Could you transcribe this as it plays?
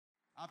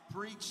I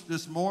preached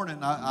this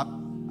morning.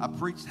 I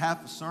preached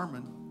half a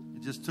sermon.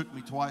 It just took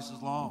me twice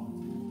as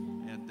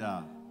long,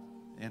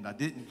 and I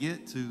didn't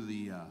get to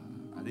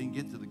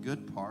the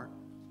good part.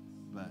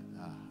 But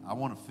I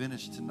want to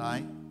finish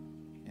tonight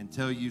and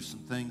tell you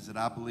some things that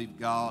I believe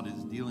God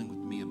is dealing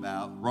with me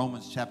about.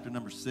 Romans chapter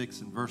number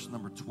 6 and verse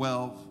number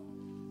 12.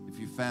 If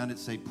you found it,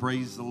 say,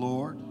 "Praise the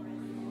Lord."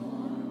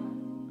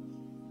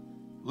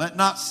 Let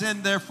not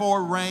sin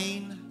therefore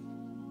reign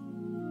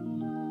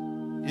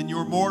in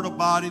your mortal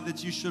body,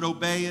 that you should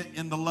obey it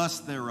in the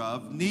lust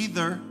thereof.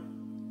 Neither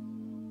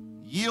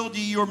yield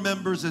ye your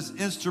members as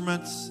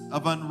instruments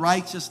of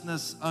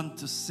unrighteousness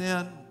unto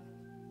sin,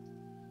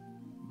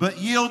 but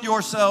yield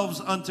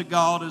yourselves unto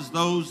God as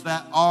those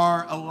that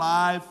are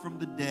alive from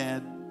the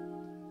dead,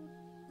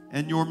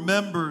 and your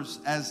members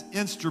as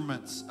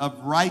instruments of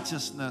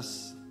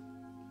righteousness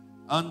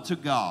unto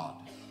God.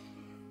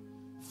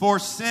 For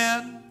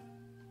sin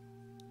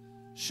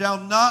shall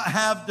not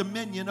have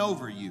dominion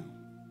over you.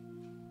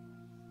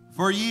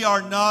 For ye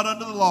are not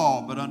under the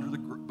law, but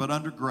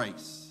under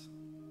grace.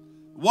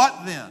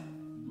 What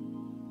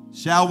then?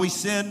 Shall we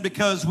sin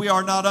because we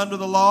are not under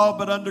the law,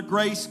 but under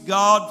grace?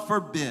 God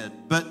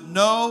forbid. But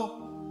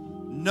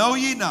know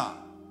ye not,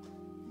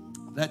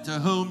 that to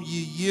whom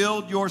ye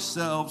yield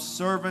yourselves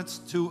servants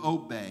to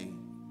obey,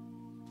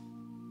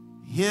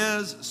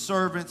 his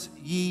servants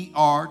ye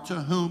are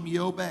to whom ye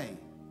obey,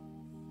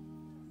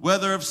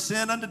 whether of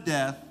sin unto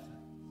death,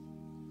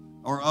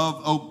 or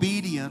of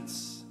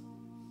obedience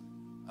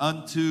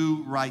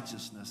unto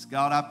righteousness.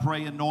 God, I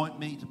pray, anoint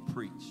me to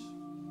preach.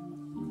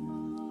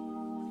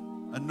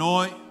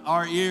 Anoint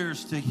our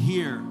ears to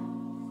hear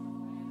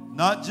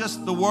not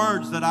just the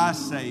words that I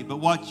say, but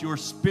what your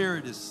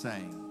Spirit is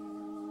saying.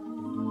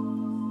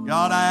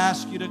 God, I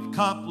ask you to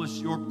accomplish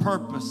your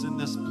purpose in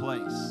this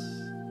place.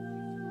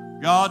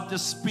 God, to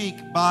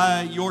speak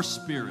by your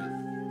Spirit.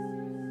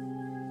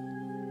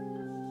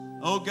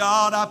 Oh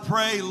God, I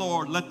pray,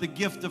 Lord, let the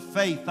gift of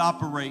faith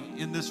operate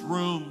in this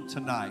room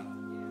tonight.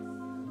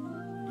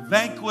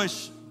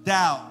 Vanquish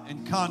doubt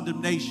and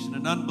condemnation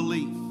and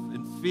unbelief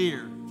and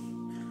fear.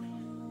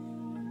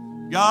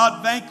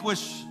 God,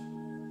 vanquish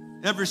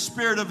every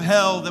spirit of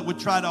hell that would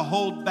try to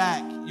hold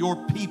back your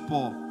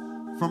people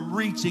from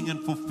reaching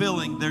and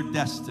fulfilling their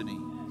destiny.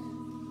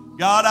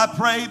 God, I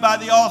pray by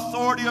the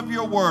authority of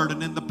your word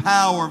and in the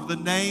power of the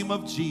name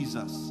of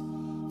Jesus,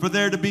 for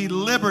there to be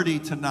liberty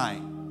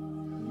tonight,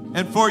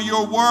 and for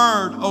your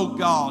word, oh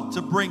God,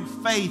 to bring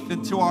faith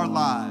into our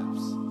lives.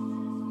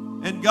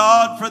 And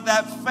God, for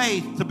that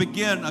faith to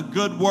begin a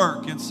good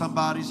work in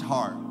somebody's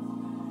heart.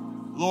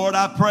 Lord,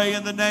 I pray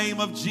in the name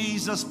of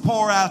Jesus,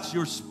 pour out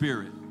your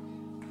Spirit.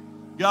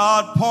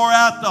 God, pour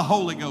out the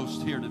Holy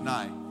Ghost here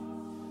tonight.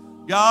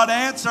 God,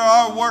 answer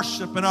our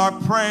worship and our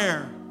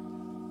prayer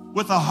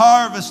with a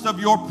harvest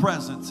of your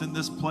presence in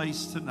this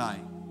place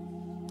tonight.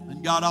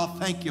 And God, I'll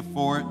thank you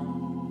for it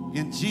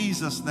in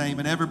Jesus' name.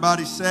 And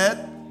everybody said,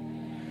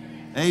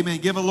 amen.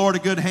 Give the Lord a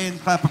good hand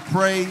clap of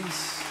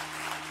praise.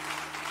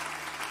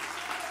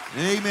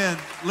 Amen.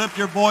 Lift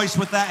your voice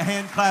with that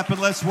hand clap and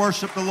let's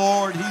worship the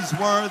Lord. He's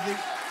worthy.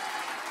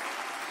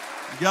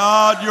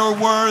 God, you're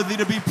worthy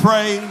to be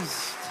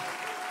praised.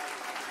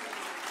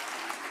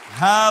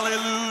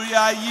 Hallelujah.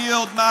 I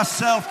yield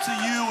myself to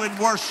you in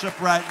worship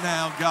right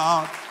now,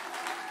 God.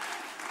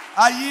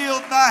 I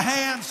yield my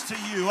hands to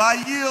you. I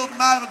yield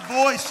my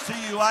voice to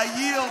you. I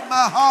yield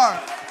my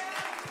heart.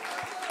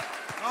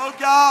 Oh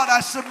God,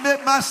 I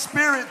submit my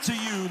spirit to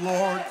you,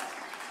 Lord.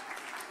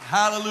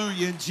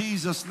 Hallelujah. In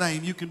Jesus'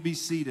 name, you can be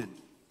seated.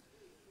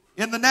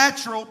 In the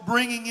natural,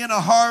 bringing in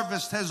a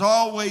harvest has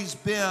always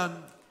been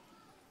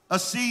a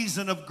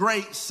season of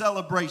great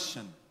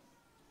celebration.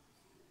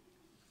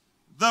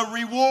 The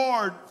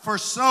reward for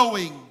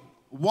sowing,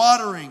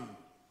 watering,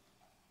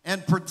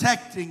 and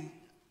protecting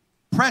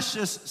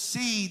precious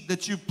seed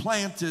that you've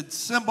planted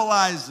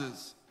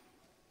symbolizes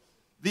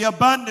the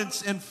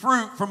abundance and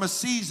fruit from a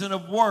season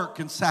of work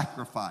and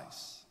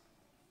sacrifice.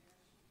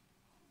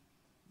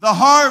 The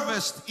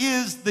harvest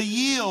is the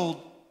yield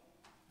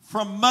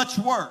from much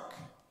work.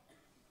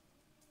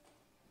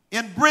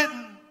 In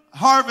Britain,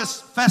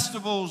 harvest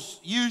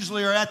festivals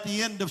usually are at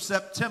the end of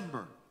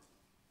September.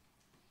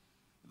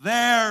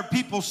 There,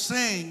 people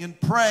sing and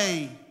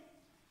pray,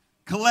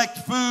 collect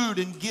food,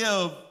 and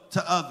give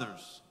to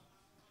others.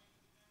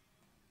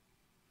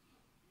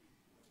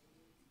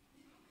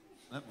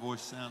 That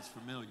voice sounds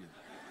familiar.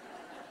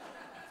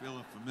 I feel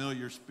a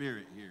familiar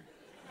spirit here.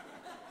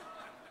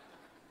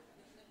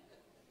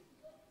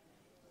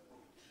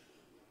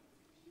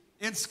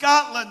 In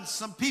Scotland,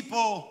 some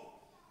people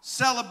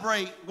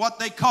celebrate what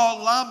they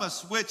call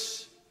Lammas,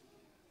 which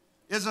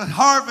is a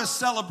harvest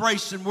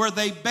celebration where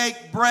they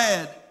bake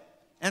bread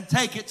and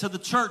take it to the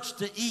church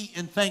to eat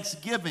in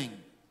thanksgiving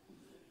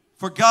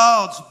for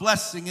God's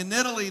blessing. In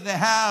Italy, they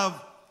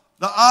have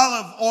the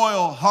olive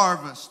oil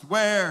harvest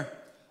where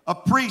a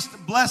priest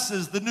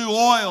blesses the new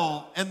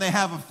oil and they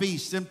have a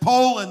feast. In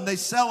Poland, they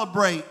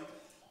celebrate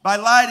by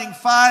lighting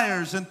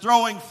fires and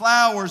throwing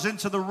flowers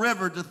into the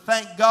river to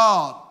thank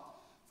God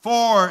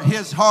for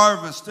his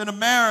harvest. In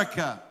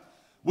America,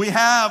 we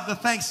have the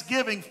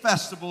Thanksgiving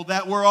festival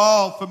that we're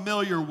all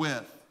familiar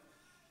with.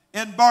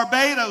 In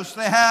Barbados,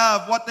 they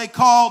have what they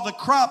call the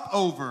crop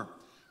over,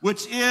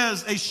 which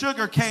is a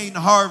sugarcane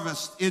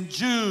harvest in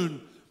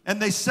June,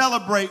 and they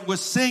celebrate with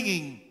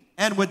singing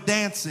and with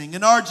dancing.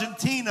 In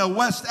Argentina,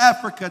 West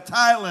Africa,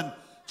 Thailand,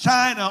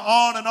 China,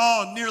 on and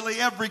on, nearly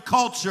every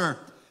culture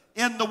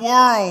in the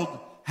world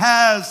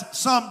has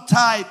some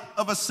type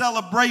of a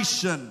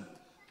celebration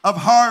of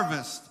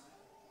harvest.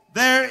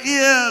 There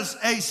is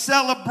a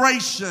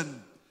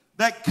celebration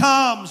that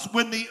comes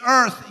when the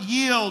earth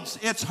yields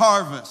its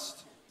harvest.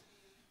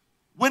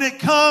 When it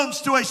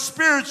comes to a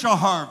spiritual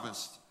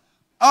harvest,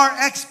 our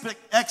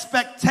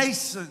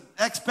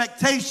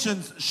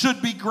expectations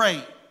should be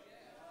great.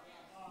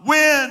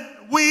 When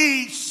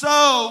we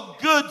sow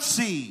good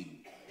seed,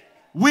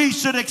 we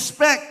should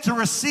expect to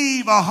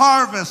receive a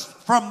harvest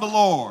from the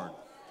Lord.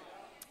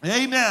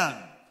 Amen.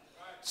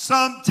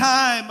 Some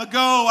time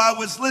ago, I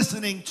was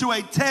listening to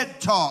a TED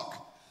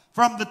Talk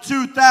from the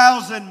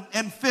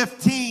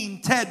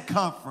 2015 TED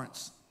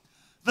Conference.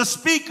 The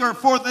speaker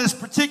for this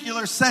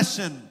particular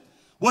session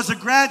was a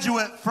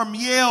graduate from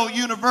Yale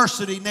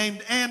University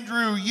named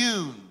Andrew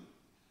Yoon.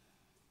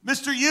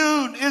 Mr.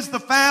 Yoon is the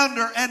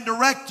founder and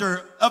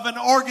director of an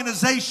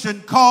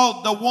organization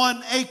called the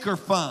 1 Acre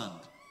Fund,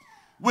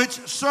 which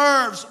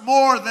serves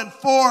more than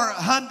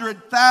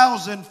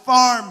 400,000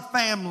 farm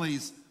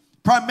families,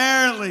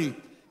 primarily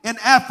in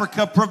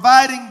Africa,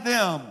 providing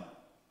them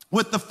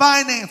with the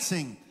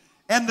financing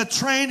and the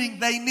training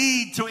they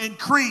need to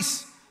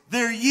increase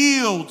their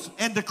yields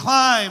and to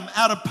climb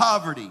out of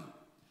poverty.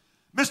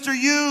 Mr.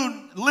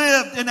 Yoon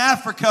lived in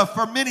Africa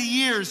for many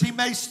years. He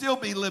may still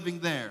be living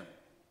there,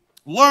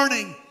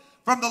 learning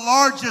from the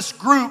largest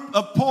group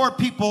of poor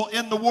people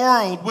in the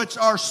world, which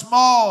are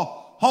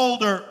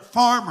smallholder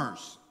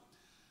farmers.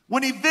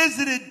 When he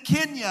visited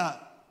Kenya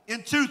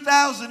in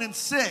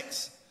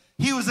 2006,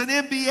 he was an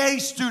MBA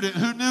student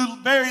who knew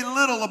very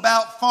little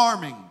about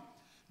farming.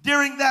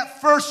 During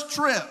that first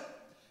trip,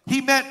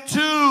 he met 2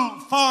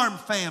 farm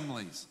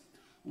families.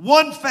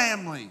 One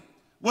family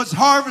was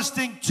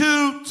harvesting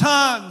 2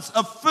 tons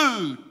of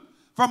food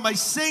from a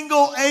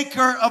single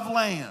acre of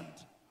land.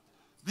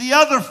 The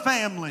other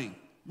family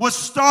was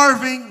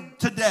starving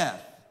to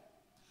death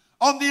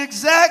on the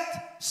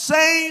exact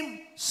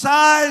same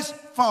size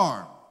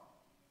farm,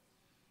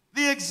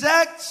 the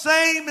exact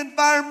same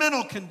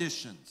environmental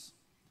conditions.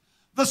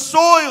 The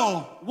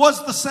soil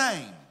was the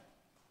same.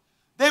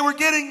 They were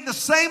getting the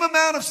same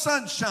amount of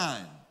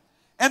sunshine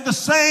and the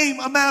same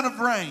amount of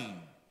rain.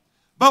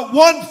 But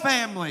one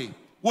family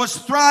was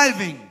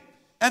thriving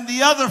and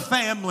the other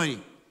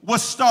family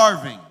was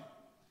starving.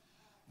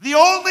 The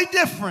only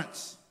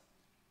difference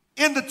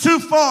in the 2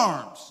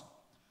 farms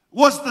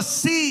was the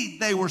seed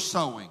they were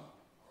sowing.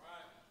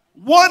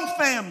 One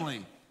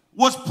family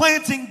was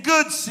planting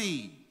good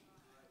seed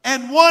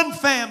and one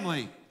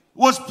family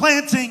was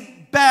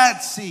planting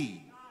bad seed.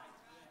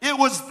 It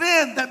was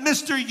then that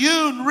Mr.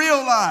 Yoon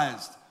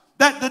realized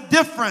that the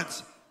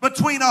difference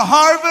between a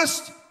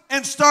harvest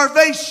and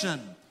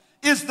starvation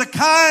is the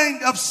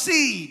kind of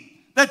seed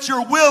that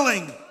you're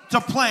willing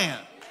to plant.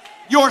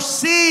 Your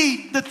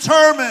seed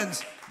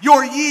determines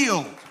your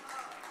yield.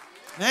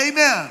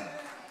 Amen.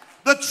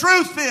 The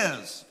truth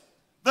is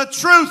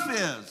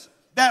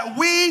that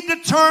we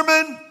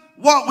determine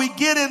what we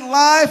get in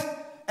life,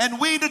 and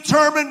we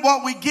determine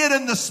what we get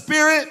in the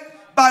spirit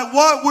by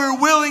what we're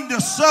willing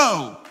to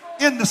sow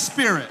in the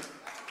spirit.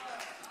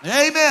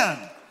 Amen.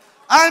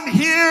 I'm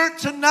here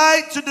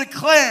tonight to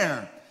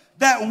declare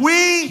that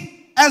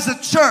we as a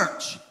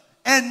church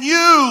and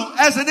you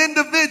as an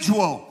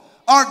individual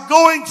are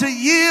going to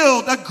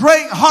yield a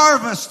great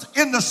harvest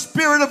in the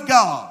Spirit of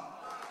God.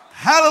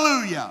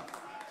 Hallelujah.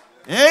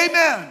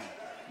 Amen.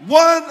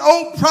 One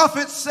old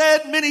prophet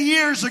said many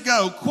years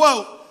ago,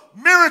 quote,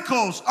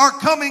 "Miracles are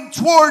coming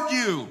toward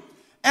you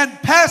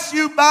and pass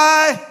you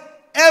by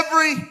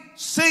every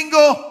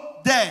single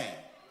day."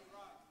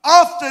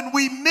 Often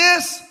we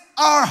miss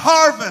our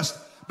harvest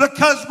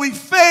because we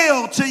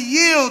fail to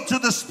yield to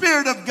the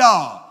Spirit of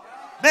God.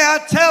 May I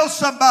tell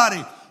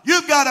somebody,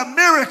 you've got a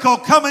miracle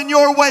coming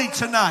your way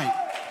tonight.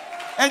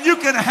 And you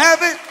can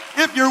have it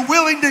if you're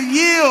willing to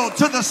yield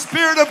to the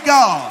Spirit of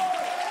God.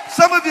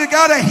 Some of you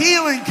got a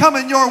healing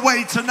coming your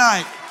way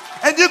tonight.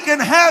 And you can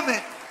have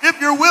it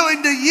if you're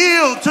willing to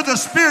yield to the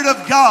Spirit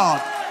of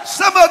God.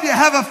 Some of you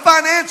have a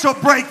financial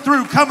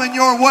breakthrough coming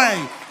your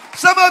way.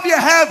 Some of you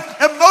have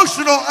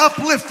emotional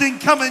uplifting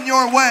coming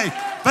your way.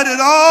 But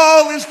it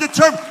all is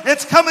determined.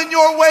 It's coming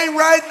your way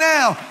right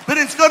now. But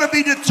it's going to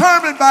be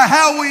determined by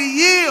how we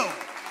yield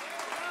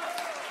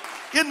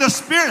in the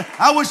Spirit.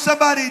 I wish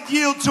somebody would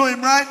yield to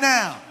Him right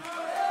now.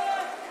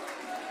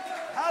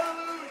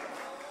 Hallelujah.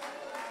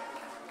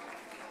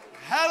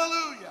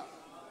 Hallelujah.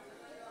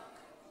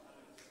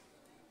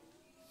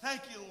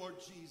 Thank you, Lord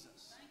Jesus.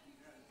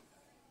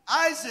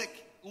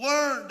 Isaac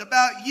learned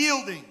about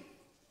yielding.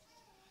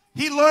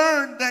 He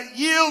learned that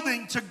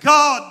yielding to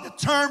God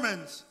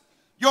determines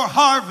your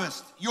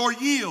harvest, your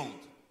yield.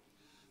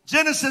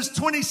 Genesis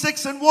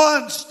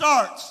 26:1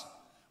 starts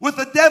with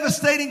a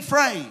devastating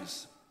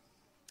phrase.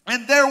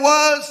 And there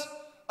was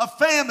a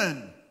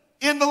famine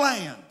in the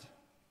land.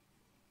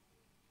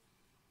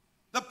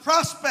 The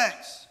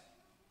prospects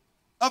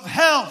of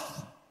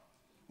health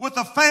with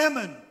a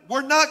famine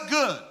were not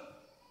good.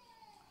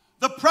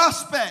 The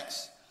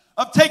prospects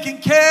of taking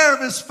care of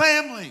his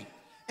family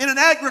in an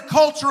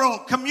agricultural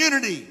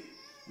community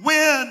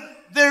when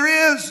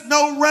there is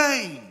no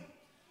rain,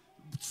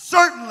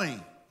 certainly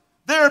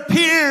there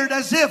appeared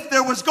as if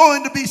there was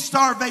going to be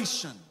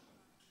starvation.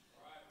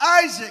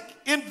 Isaac,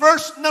 in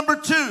verse number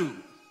 2,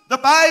 the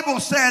Bible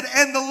said,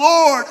 and the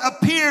Lord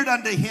appeared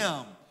unto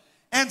him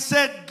and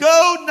said,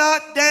 go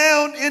not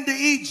down into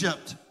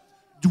Egypt,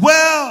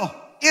 dwell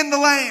in the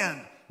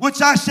land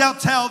which I shall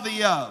tell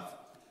thee of.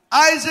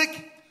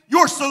 Isaac,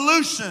 your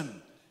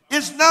solution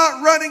is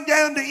not running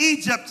down to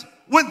Egypt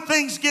when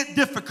things get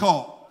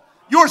difficult.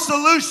 Your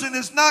solution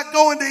is not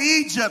going to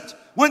Egypt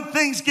when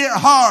things get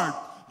hard.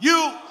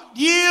 You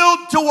yield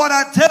to what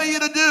I tell you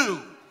to do,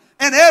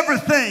 and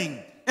everything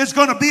is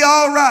going to be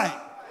all right.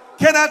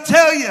 Can I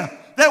tell you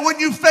that when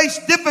you face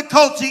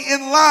difficulty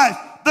in life,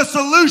 the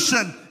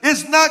solution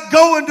is not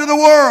going to the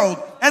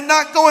world and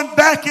not going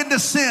back into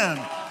sin.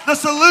 The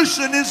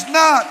solution is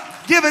not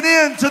giving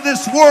in to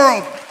this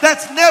world.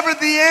 That's never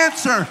the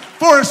answer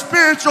for a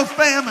spiritual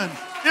famine.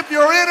 If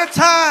you're in a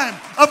time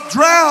of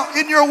drought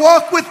in your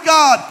walk with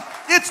God,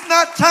 it's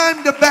not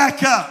time to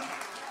back up.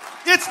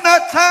 It's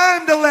not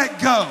time to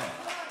let go.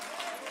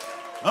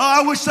 Oh,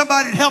 I wish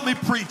somebody'd help me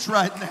preach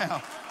right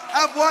now.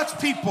 I've watched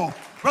people,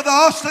 Brother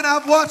Austin,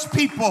 I've watched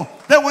people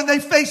that when they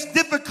face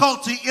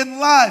difficulty in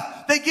life,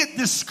 they get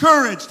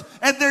discouraged,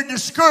 and their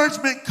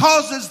discouragement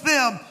causes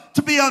them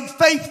to be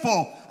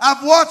unfaithful.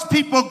 I've watched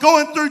people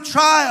going through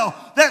trial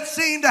that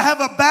seem to have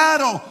a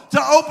battle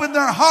to open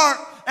their heart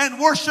and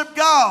worship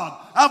God.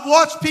 I've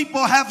watched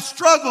people have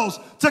struggles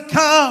to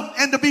come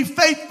and to be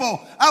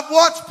faithful. I've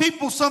watched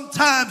people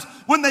sometimes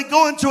when they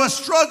go into a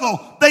struggle,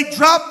 they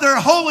drop their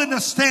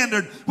holiness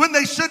standard when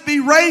they should be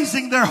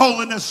raising their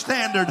holiness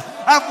standard.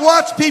 I've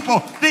watched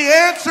people. The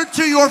answer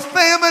to your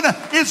famine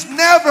is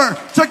never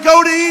to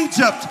go to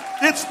Egypt.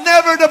 It's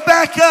never to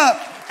back up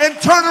and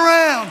turn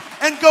around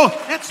and go.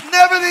 It's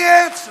never the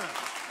answer.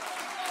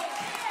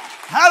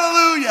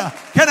 Hallelujah.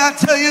 Can I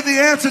tell you the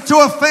answer to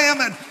a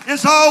famine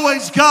is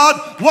always,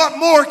 God, what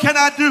more can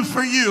I do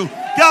for you?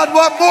 God,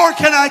 what more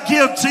can I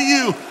give to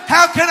you?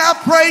 How can I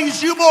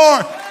praise you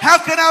more? How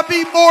can I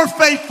be more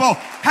faithful?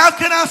 How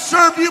can I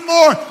serve you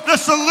more? The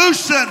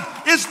solution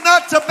is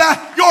not to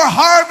back. Your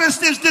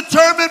harvest is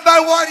determined by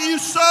what you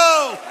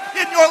sow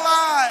in your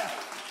life.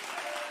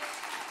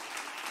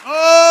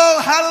 Oh,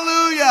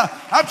 hallelujah.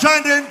 I'm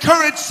trying to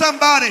encourage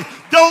somebody.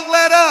 Don't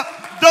let up.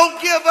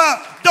 Don't give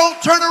up.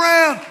 Don't turn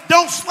around.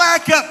 Don't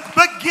slack up.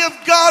 But give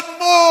God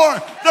more.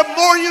 The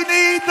more you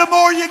need, the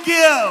more you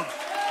give.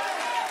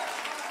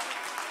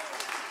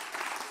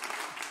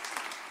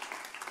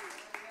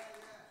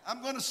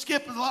 I'm going to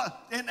skip a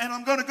lot, and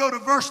I'm going to go to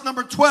verse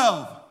number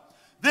 12.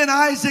 Then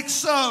Isaac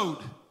sowed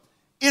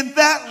in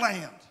that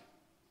land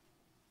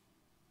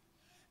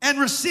and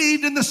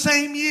received in the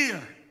same year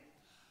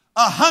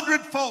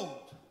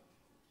 100-fold.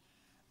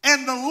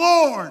 And the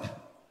Lord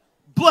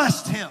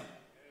blessed him.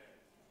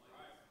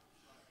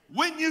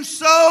 When you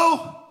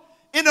sow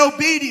in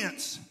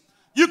obedience,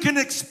 you can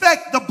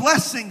expect the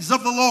blessings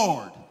of the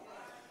Lord.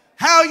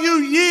 How you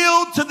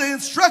yield to the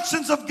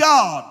instructions of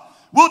God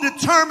will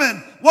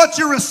determine what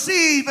you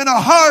receive in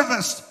a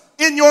harvest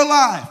in your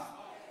life.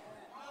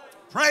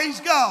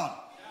 Praise God.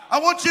 I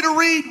want you to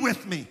read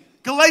with me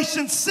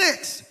Galatians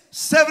 6,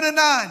 7 and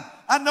 9.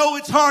 I know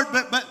it's hard,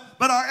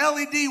 but our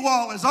LED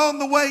wall is on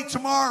the way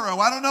tomorrow.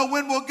 I don't know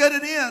when we'll get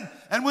it in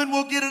and when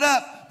we'll get it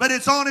up, but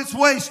it's on its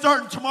way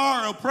starting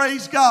tomorrow.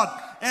 Praise God.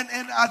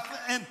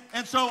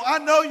 And so I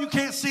know you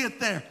can't see it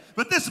there,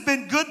 but this has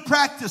been good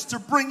practice to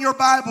bring your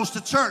Bibles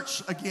to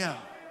church again.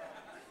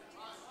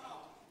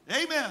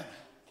 Amen.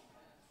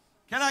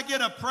 Can I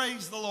get a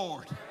praise the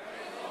Lord?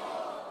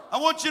 I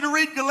want you to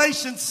read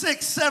Galatians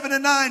 6, 7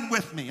 and 9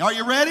 with me. Are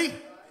you ready?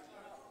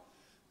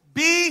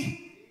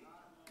 Be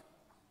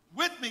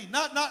with me.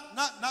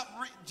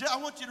 I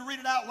want you to read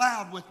it out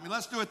loud with me.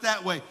 Let's do it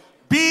that way.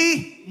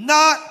 Be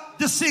not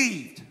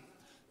deceived.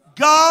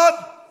 God.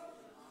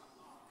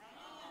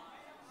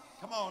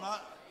 Come on.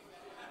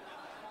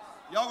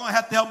 Y'all going to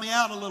have to help me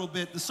out a little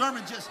bit. The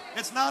sermon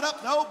it's not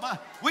up. No,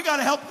 we got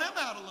to help them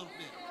out a little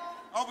bit.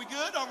 Are we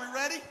good? Are we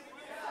ready?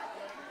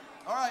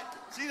 All right.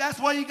 See, that's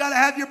why you got to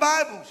have your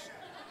Bibles.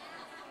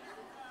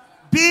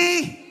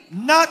 Be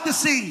not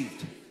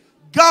deceived.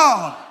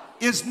 God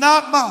is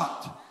not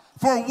mocked.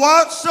 For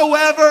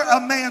whatsoever a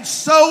man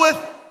soweth,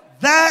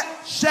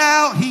 that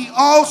shall he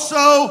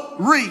also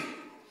reap.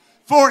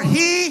 For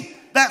he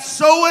that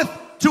soweth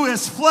to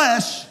his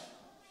flesh,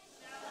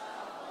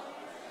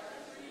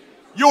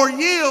 your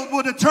yield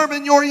will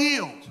determine your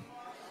yield.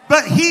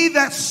 But he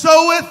that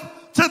soweth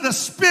to the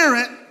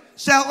Spirit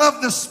shall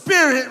of the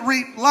Spirit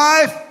reap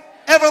life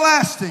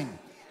everlasting.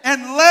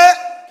 And let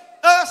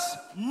us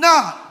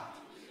not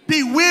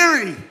be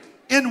weary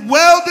in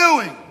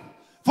well-doing,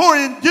 for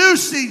in due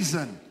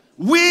season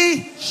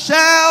we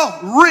shall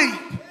reap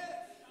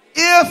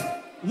if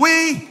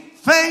we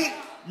faint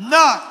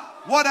not.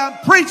 What I'm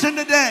preaching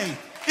today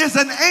is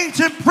an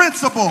ancient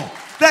principle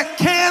that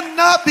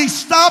cannot be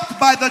stopped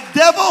by the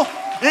devil.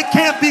 It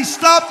can't be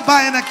stopped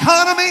by an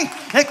economy.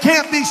 It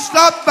can't be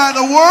stopped by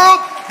the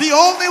world. The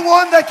only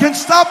one that can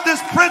stop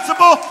this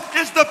principle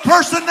is the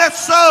person that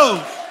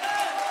sows.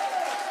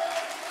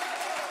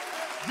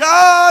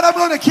 God, I'm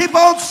going to keep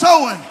on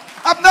sowing.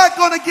 I'm not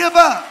going to give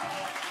up.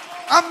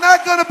 I'm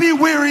not going to be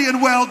weary in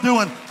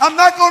well-doing. I'm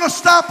not going to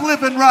stop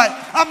living right.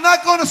 I'm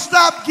not going to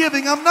stop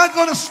giving. I'm not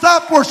going to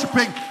stop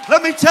worshiping.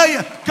 Let me tell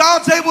you,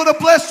 God's able to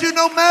bless you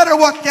no matter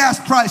what gas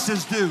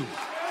prices do.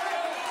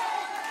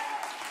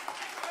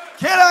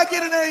 Can I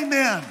get an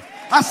amen?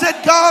 I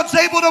said God's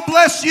able to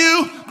bless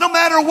you no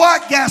matter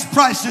what gas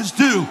prices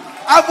do.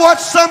 I've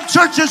watched some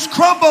churches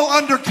crumble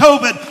under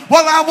COVID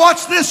while I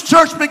watched this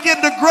church begin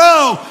to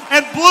grow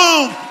and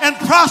bloom and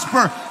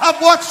prosper. I've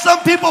watched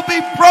some people be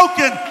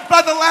broken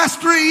by the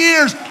last 3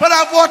 years, but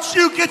I've watched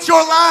you get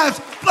your lives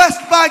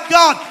blessed by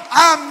God.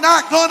 I'm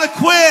not going to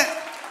quit.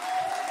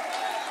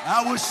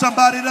 I wish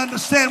somebody would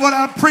understand what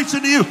I'm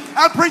preaching to you.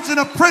 I'm preaching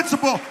a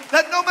principle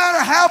that no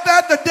matter how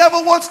bad the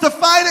devil wants to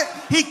fight it,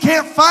 he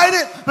can't fight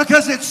it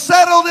because it's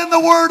settled in the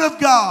Word of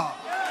God.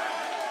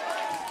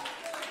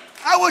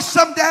 I wish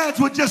some dads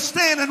would just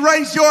stand and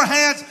raise your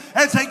hands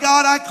and say,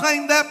 God, I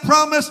claim that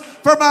promise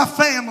for my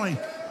family.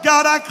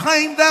 God, I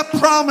claim that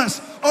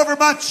promise over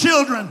my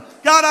children.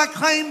 God, I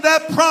claim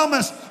that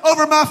promise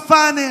over my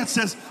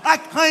finances. I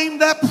claim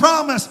that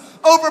promise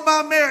over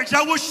my marriage.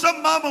 I wish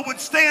some mama would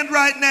stand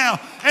right now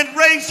and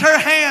raise her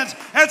hands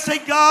and say,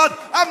 God,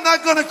 I'm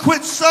not going to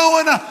quit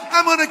sowing.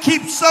 I'm going to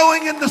keep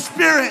sowing in the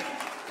Spirit.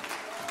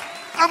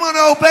 I'm going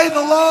to obey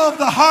the law of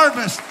the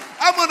harvest.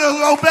 I'm going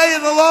to obey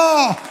the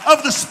law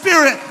of the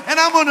Spirit, and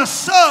I'm going to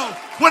sow.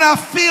 When I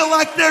feel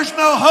like there's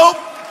no hope,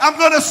 I'm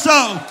going to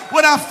sow.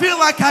 When I feel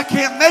like I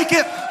can't make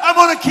it, I'm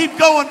going to keep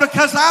going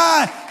because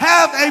I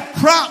have a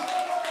promise.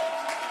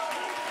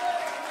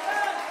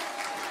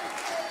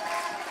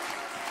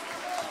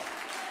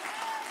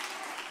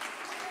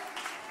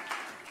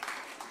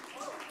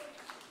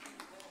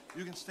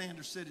 You can stand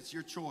or sit. It's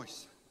your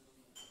choice.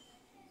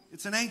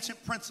 It's an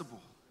ancient principle.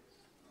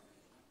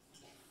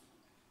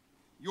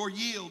 Your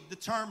yield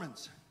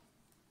determines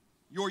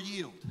your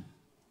yield.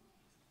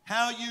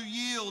 How you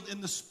yield in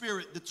the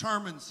Spirit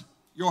determines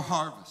your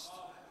harvest.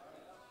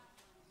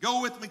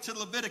 Go with me to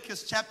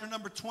Leviticus chapter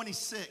number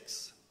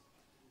 26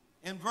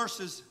 and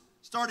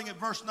starting at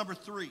verse number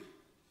 3.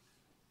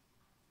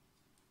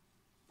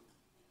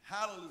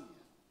 Hallelujah.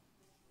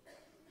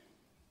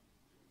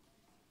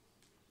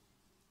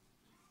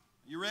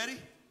 You ready?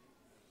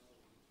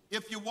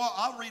 If you walk,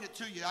 I'll read it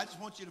to you. I just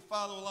want you to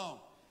follow along.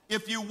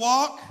 If you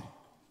walk,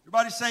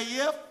 everybody say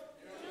if.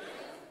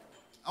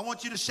 I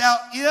want you to shout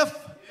if.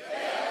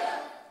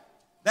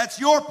 That's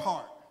your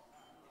part.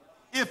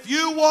 If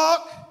you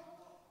walk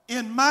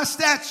in my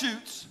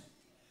statutes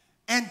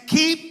and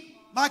keep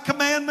my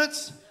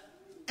commandments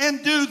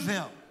and do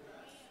them.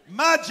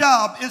 My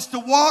job is to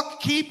walk,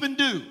 keep, and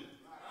do.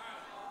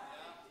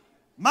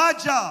 My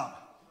job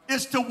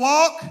is to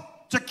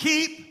walk, to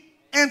keep,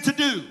 and to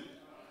do.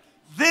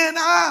 Then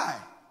I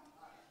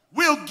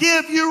will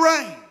give you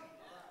rain.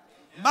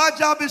 My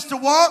job is to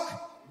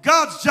walk.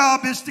 God's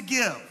job is to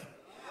give.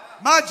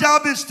 My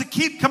job is to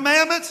keep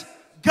commandments.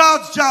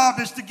 God's job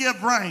is to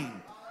give rain.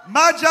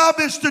 My job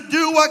is to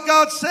do what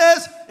God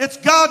says. It's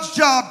God's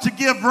job to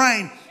give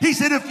rain. He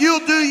said, if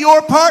you'll do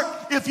your part,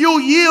 if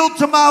you'll yield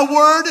to my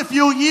word, if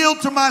you'll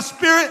yield to my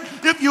Spirit,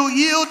 if you'll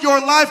yield your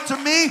life to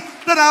me,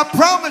 then I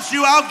promise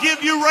you I'll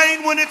give you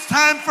rain when it's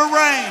time for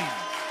rain.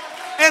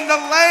 And the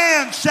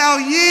land shall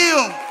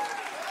yield.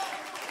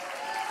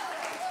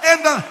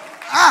 And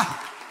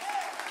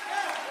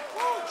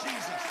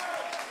Jesus.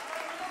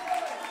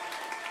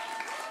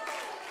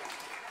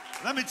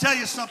 Let me tell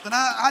you something.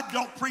 I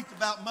don't preach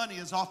about money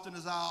as often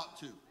as I ought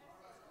to.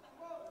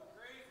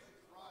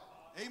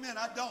 Amen.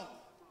 I don't.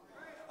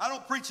 I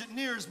don't preach it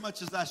near as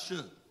much as I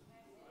should.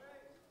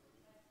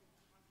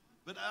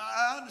 But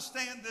I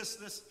understand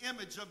this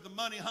image of the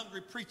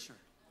money-hungry preacher.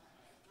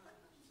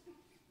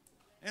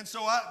 And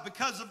so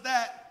because of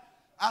that,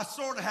 I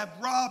sort of have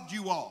robbed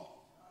you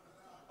all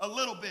a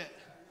little bit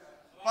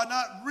by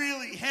not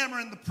really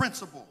hammering the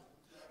principle.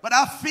 But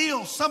I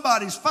feel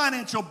somebody's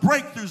financial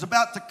breakthrough is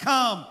about to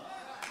come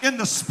in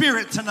the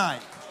Spirit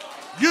tonight.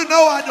 You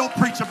know I don't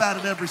preach about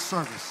it every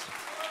service.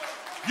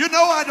 You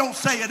know I don't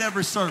say it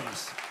every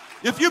service.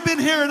 If you've been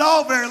here at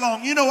all very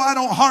long, you know I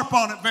don't harp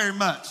on it very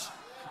much.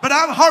 But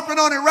I'm harping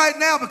on it right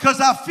now because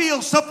I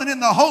feel something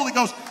in the Holy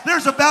Ghost.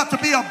 There's about to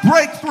be a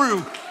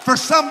breakthrough for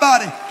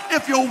somebody.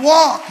 If you'll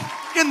walk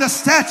in the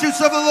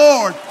statutes of the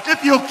Lord,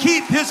 if you'll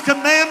keep His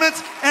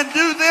commandments and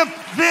do them,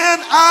 then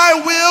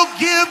I will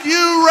give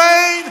you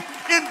rain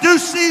in due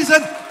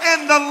season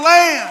and the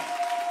land.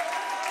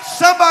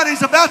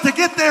 Somebody's about to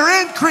get their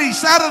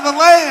increase out of the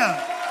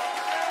land.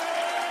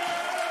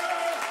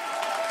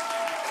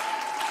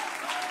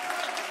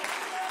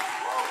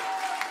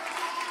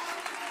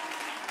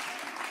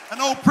 An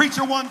old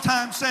preacher one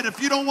time said,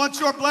 if you don't want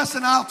your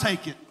blessing, I'll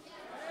take it.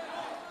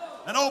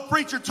 An old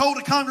preacher told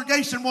a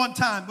congregation one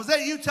time, was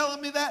that you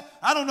telling me that?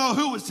 I don't know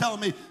who was telling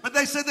me, but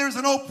they said there's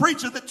an old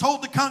preacher that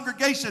told the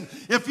congregation,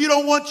 if you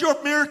don't want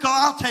your miracle,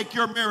 I'll take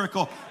your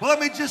miracle. Well, let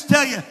me just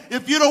tell you,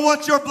 if you don't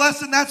want your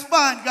blessing, that's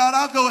fine, God,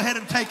 I'll go ahead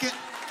and take it.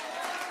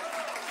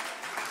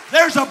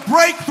 There's a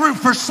breakthrough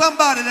for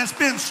somebody that's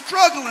been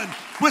struggling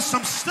with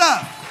some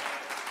stuff.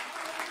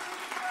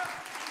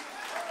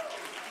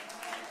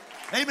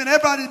 Amen.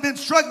 Everybody that's been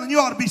struggling, you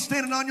ought to be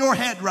standing on your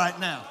head right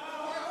now.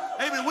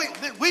 Amen.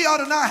 We ought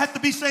to not have to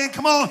be saying,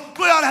 come on.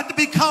 We ought to have to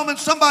be calming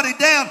somebody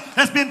down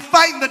that's been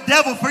fighting the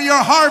devil for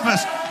your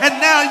harvest, and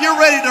now you're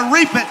ready to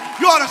reap it.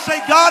 You ought to say,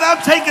 God,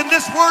 I'm taking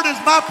this word as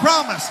my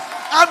promise.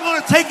 I'm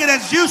going to take it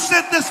as you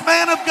sent this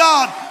man of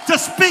God to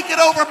speak it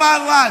over my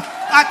life.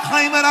 I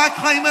claim it, I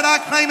claim it, I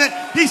claim it.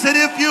 He said,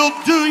 if you'll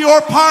do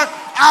your part,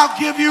 I'll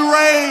give you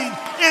rain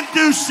in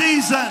due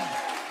season.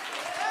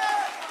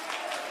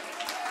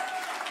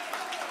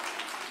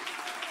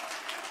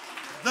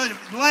 The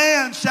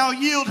land shall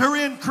yield her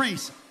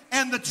increase,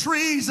 and the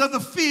trees of the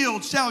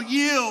field shall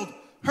yield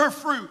her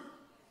fruit.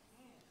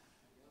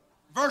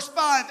 Verse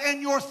 5,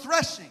 and your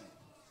threshing.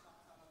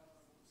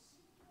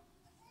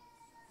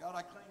 God,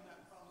 I claim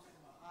that promise in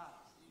my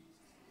eyes.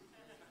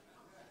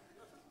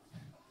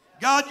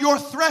 God, your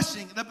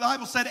threshing, the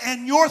Bible said,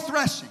 and your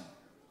threshing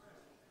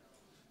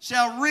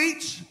shall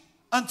reach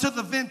unto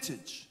the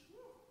vintage.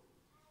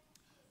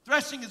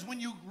 Threshing is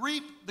when you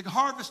reap the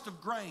harvest of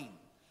grain.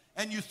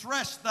 And you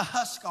thresh the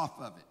husk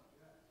off of it.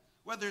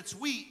 Whether it's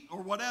wheat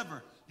or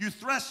whatever, you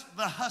thresh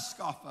the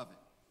husk off of it.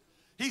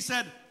 He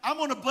said, I'm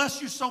going to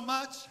bless you so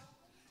much,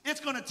 it's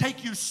going to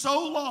take you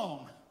so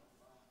long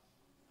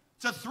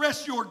to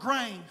thresh your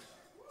grain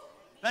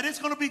that it's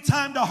going to be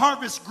time to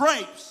harvest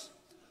grapes.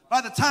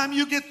 By the time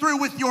you get through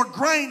with your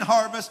grain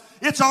harvest,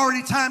 it's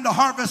already time to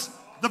harvest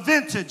the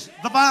vintage,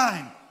 the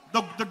vine,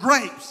 the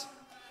grapes.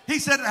 He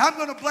said, I'm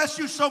going to bless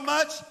you so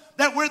much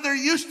that where there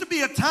used to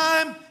be a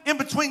time in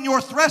between your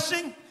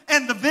threshing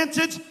and the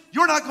vintage,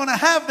 you're not going to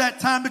have that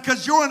time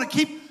because you're going to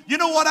keep. You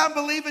know what I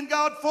believe in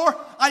God for?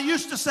 I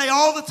used to say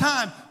all the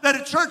time that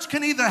a church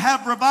can either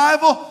have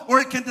revival or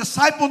it can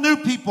disciple new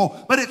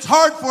people, but it's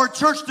hard for a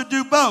church to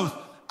do both.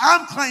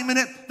 I'm claiming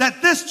it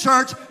that this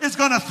church is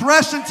going to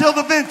thresh until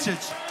the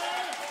vintage.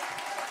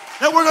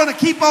 That we're going to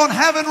keep on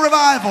having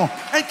revival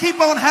and keep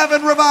on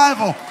having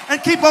revival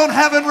and keep on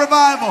having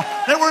revival.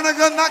 That we're not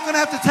going to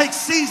have to take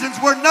seasons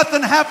where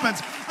nothing happens.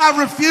 I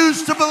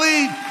refuse to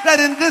believe that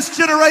in this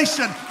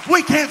generation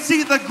we can't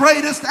see the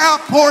greatest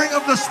outpouring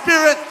of the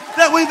Spirit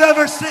that we've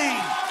ever seen.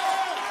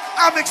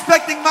 I'm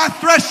expecting my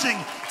threshing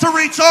to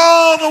reach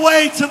all the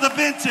way to the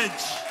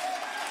vintage.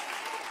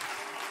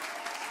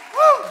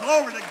 Woo,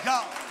 glory to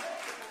God.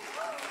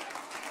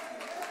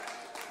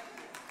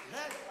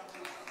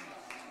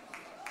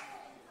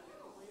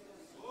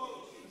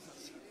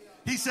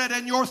 He said,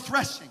 and your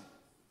threshing.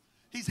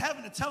 He's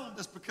having to tell him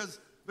this because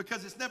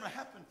it's never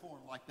happened for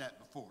him like that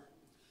before.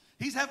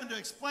 He's having to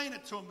explain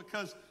it to them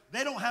because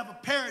they don't have a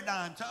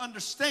paradigm to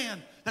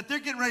understand that they're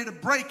getting ready to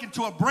break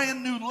into a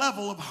brand new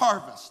level of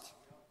harvest.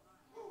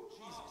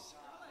 Jesus.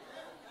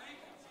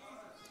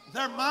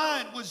 Their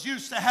mind was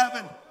used to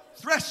having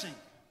threshing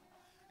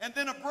and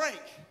then a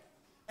break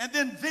and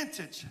then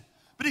vintage.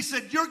 But he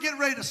said, you're getting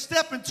ready to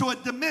step into a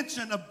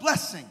dimension of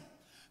blessing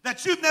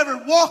that you've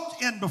never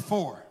walked in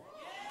before.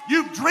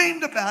 You've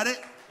dreamed about it.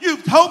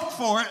 You've hoped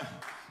for it.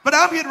 But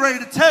I'm getting ready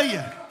to tell you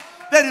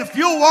that if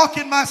you'll walk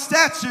in my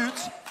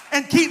statutes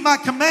and keep my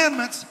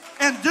commandments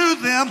and do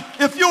them,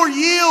 if you'll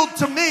yield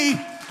to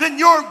me, then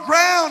your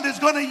ground is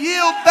going to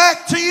yield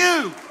back to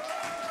you.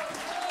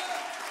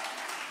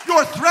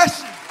 Your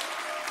threshing.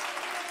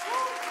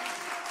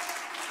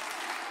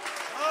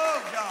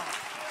 Oh, God.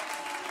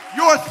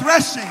 Your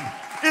threshing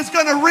is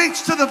going to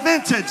reach to the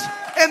vintage,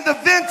 and the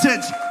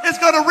vintage is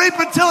going to reap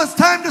until it's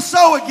time to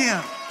sow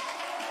again.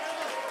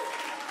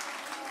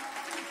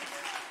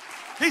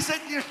 He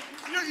said,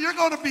 you're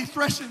going to be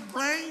threshing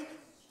grain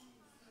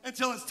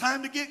until it's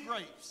time to get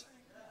grapes.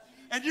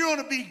 And you're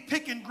going to be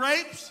picking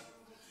grapes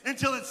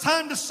until it's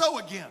time to sow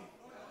again.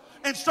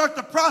 And start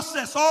the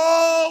process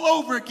all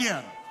over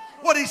again.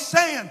 What he's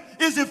saying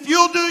is if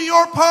you'll do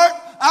your part,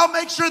 I'll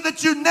make sure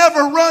that you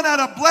never run out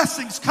of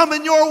blessings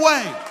coming your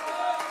way.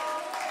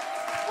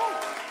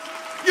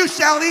 You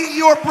shall eat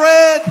your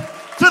bread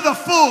to the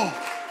full.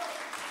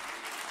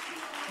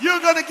 You're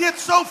going to get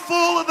so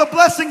full of the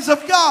blessings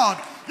of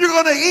God. You're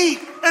going to eat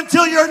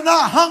until you're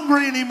not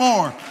hungry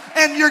anymore.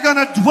 And you're going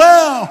to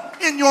dwell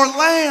in your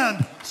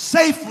land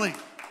safely.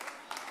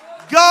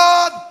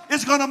 God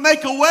is going to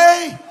make a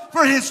way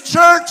for his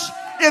church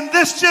in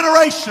this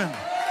generation.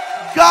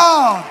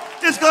 God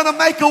is going to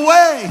make a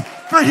way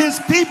for his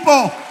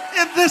people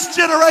in this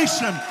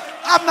generation.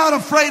 I'm not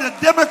afraid of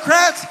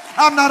Democrats.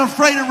 I'm not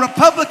afraid of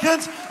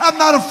Republicans. I'm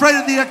not afraid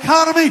of the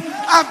economy.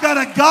 I've got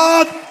a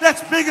God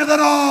that's bigger than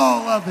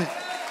all of it.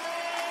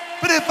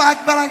 But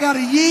I got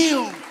to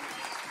yield.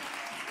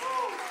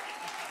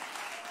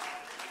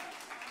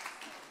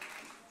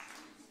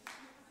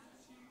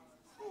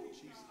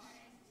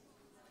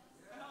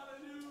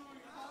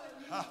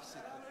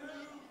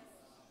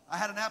 I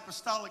had an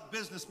apostolic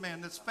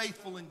businessman that's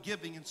faithful in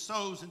giving and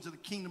sows into the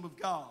kingdom of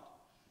God.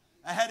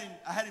 I had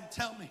him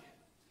tell me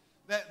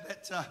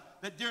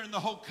that during the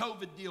whole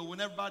COVID deal,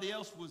 when everybody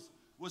else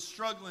was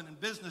struggling and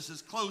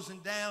businesses closing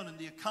down and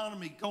the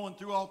economy going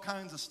through all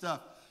kinds of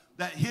stuff,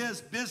 that his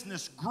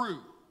business grew.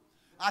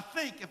 I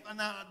think,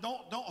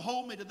 don't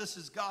hold me to this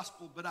as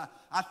gospel, but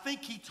I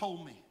think he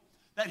told me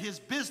that his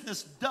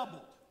business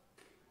doubled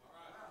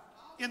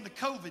in the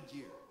COVID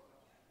year.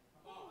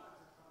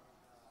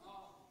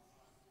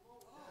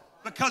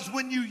 Because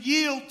when you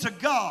yield to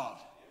God,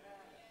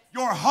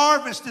 your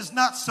harvest is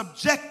not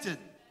subjected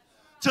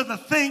to the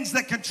things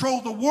that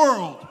control the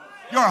world.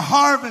 Your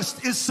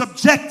harvest is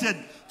subjected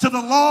to the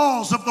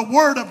laws of the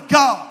Word of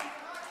God.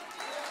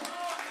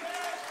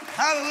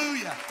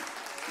 Hallelujah.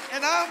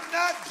 And I'm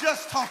not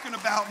just talking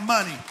about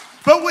money,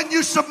 but when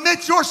you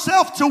submit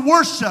yourself to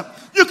worship,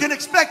 you can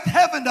expect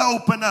heaven to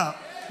open up.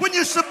 When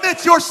you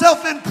submit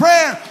yourself in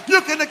prayer,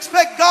 you can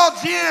expect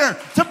God's ear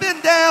to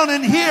bend down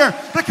and hear,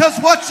 because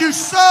what you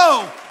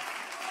sow,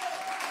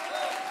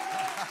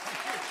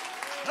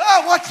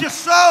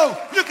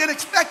 you can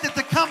expect it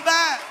to come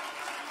back.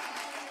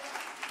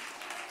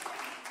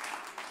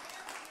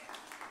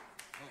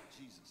 Oh,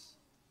 Jesus.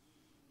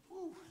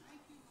 Whew.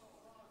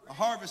 A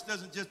harvest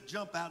doesn't just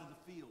jump out of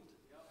the field.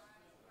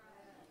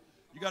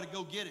 You got to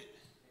go get it.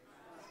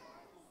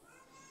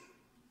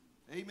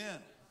 Amen.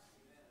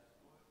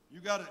 You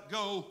got to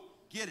go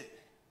get it.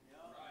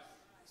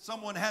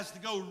 Someone has to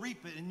go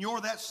reap it, and you're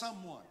that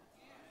someone.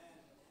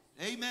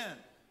 Amen.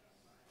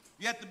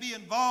 You have to be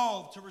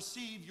involved to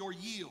receive your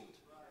yield.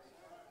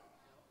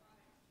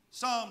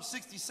 Psalm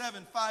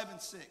 67, 5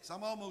 and 6.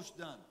 I'm almost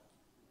done.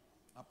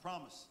 I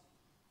promise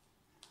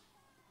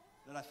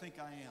that I think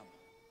I am.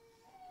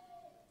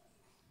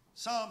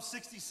 Psalm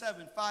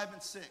 67, 5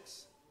 and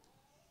 6.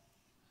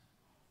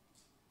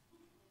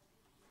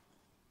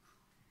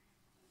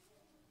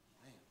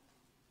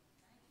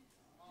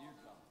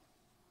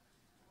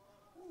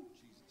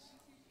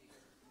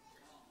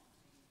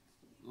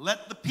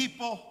 Let the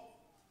people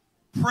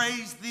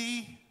praise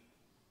thee,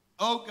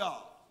 O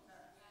God.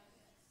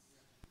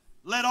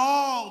 Let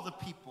all the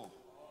people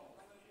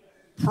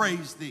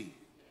praise thee.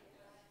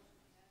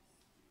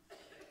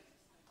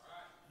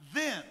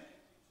 Then,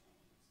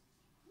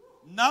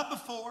 not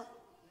before,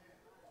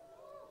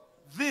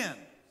 then,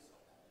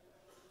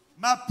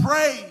 my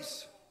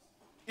praise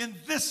in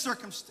this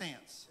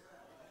circumstance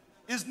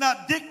is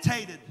not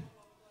dictated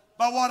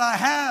by what I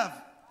have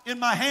in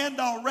my hand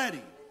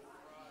already.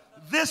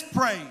 This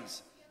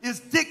praise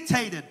is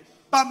dictated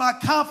by my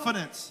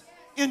confidence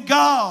in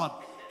God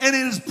and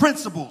in His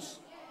principles.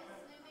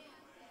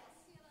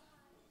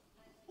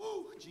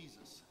 Woo,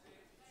 Jesus.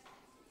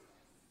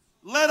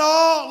 Let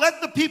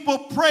the people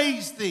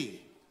praise thee.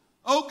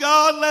 O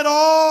God, let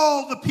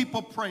all the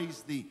people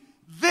praise thee.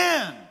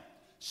 Then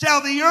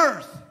shall the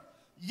earth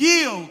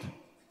yield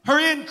her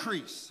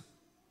increase.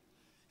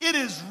 It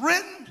is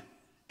written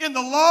in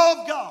the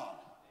law of God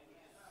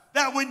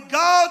that when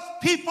God's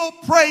people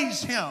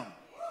praise Him,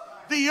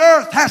 the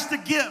earth has to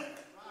give.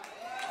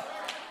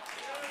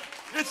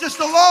 It's just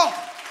a law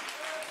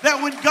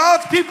that when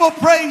God's people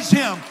praise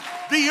Him,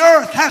 the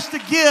earth has to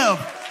give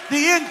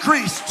the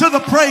increase to the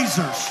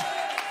praisers.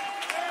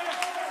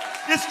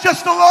 It's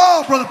just a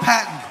law, Brother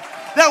Patton,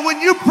 that when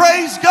you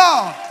praise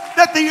God,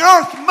 that the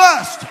earth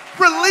must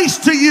release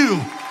to you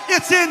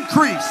its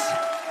increase.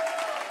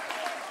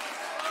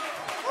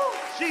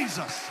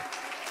 Jesus.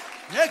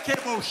 The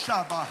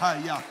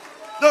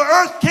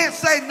earth can't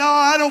say, no,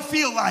 I don't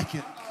feel like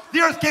it. The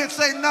earth can't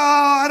say, no,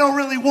 I don't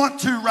really want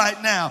to right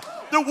now.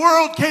 The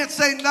world can't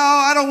say, no,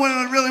 I don't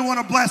really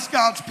want to bless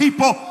God's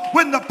people.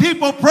 When the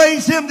people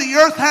praise Him, the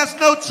earth has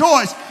no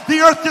choice. The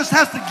earth just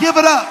has to give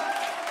it up.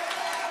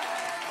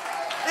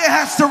 It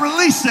has to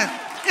release it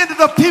into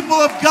the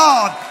people of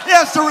God. It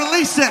has to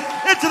release it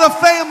into the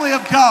family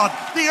of God.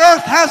 The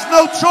earth has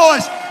no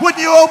choice. When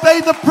you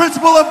obey the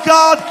principle of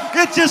God,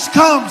 it just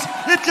comes.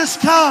 It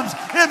just comes.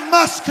 It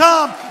must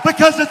come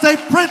because it's a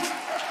principle.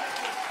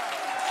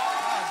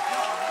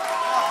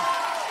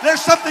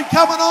 There's something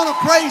coming on a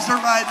praiser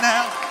right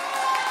now.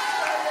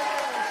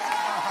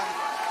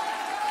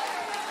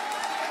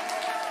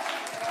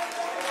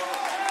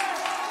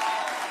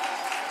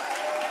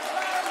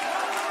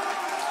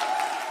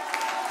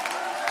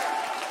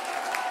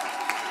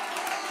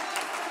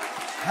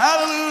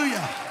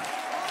 Hallelujah.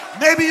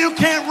 Maybe you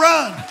can't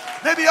run.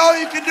 Maybe all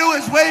you can do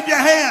is wave your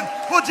hand.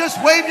 Well, just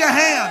wave your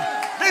hand.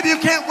 Maybe you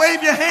can't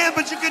wave your hand,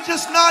 but you can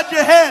just nod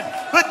your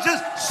head. But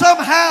just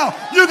somehow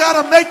you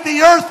got to make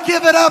the earth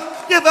give it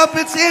up, give up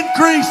its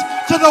increase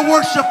to the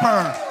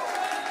worshiper.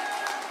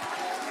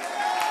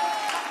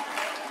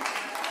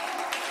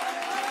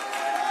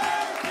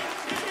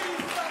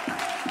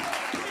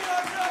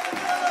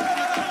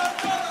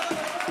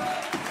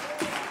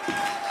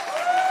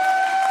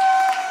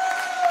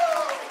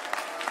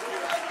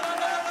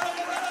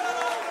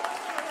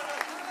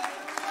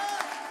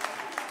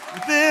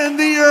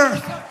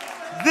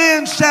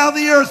 Then shall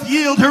the earth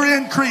yield her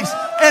increase,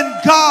 and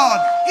God,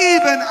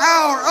 even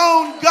our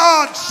own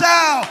God,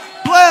 shall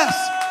bless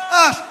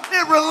us.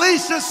 It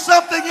releases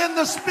something in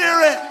the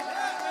spirit.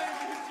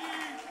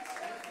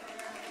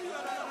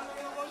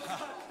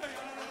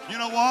 You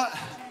know what?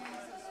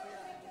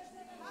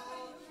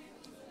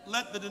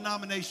 Let the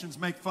denominations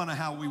make fun of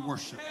how we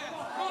worship.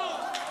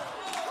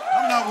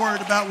 I'm not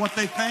worried about what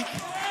they think.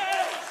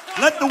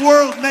 Let the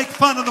world make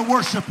fun of the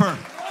worshiper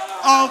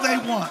all they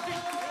want.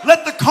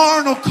 Let the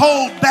carnal,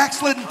 cold,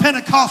 backslidden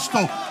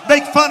Pentecostal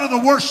make fun of the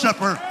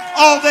worshiper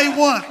all they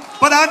want.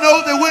 But I know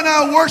that when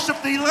I worship,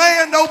 the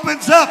land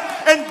opens up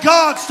and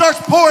God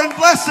starts pouring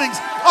blessings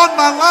on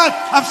my life.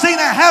 I've seen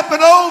it happen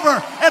over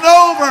and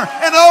over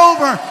and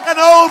over and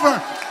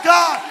over.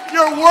 God,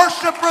 your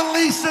worship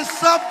releases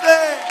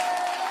something.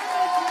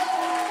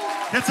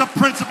 It's a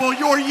principle.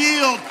 Your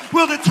yield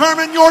will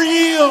determine your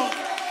yield.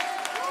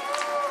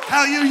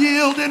 How you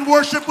yield in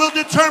worship will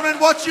determine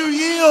what you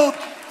yield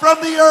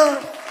from the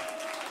earth.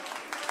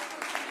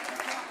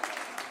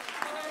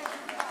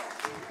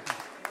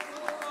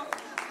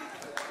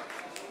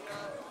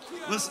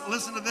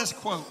 Listen to this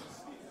quote.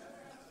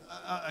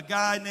 A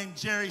guy named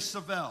Jerry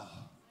Savelle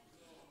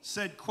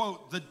said,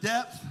 quote, "The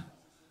depth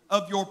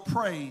of your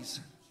praise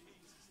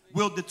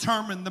will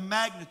determine the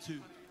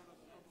magnitude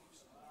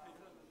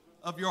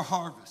of your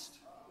harvest."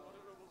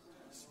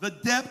 The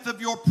depth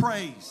of your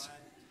praise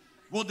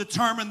will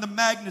determine the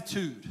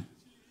magnitude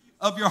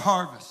of your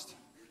harvest.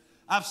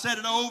 I've said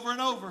it over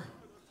and over.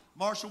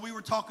 Marshall, we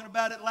were talking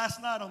about it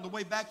last night on the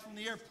way back from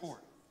the airport.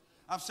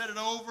 I've said it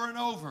over and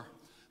over.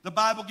 The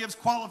Bible gives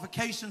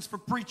qualifications for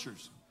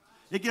preachers.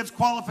 It gives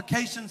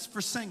qualifications for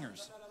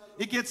singers.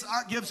 It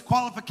gives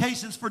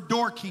qualifications for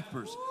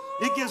doorkeepers.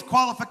 It gives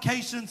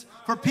qualifications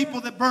for people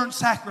that burn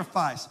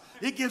sacrifice.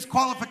 It gives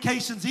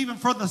qualifications even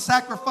for the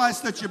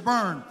sacrifice that you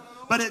burn.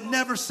 But it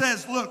never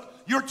says, look,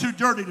 you're too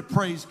dirty to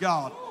praise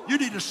God. You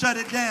need to shut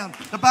it down.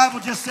 The Bible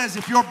just says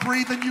if you're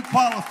breathing, you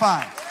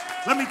qualify.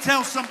 Let me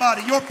tell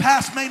somebody, your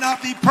past may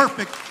not be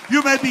perfect.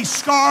 You may be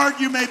scarred,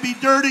 you may be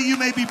dirty, you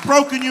may be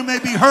broken, you may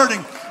be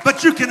hurting.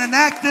 But you can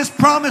enact this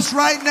promise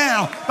right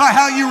now by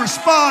how you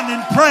respond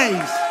in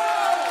praise.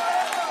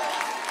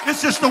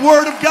 It's just the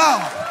word of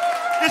God.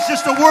 It's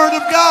just the word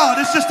of God.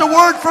 It's just a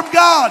word from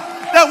God.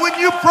 That when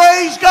you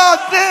praise God,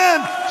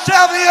 then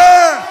shall the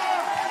earth.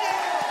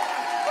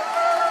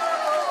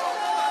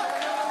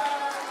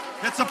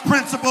 It's a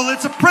principle.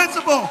 It's a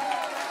principle.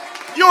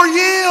 Your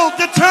yield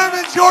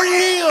determines your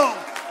yield.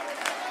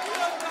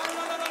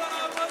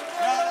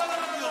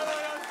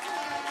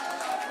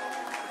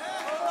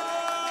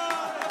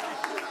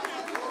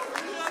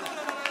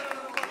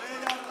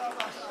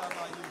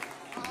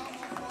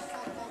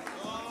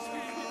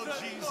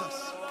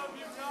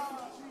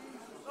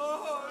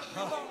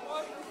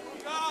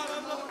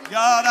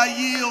 God, I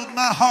yield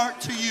my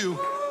heart to you.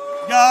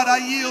 God, I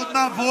yield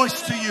my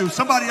voice to you.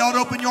 Somebody ought to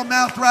open your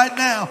mouth right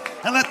now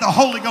and let the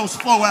Holy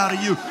Ghost flow out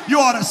of you. You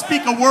ought to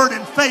speak a word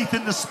in faith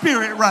in the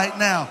Spirit right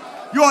now.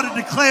 You ought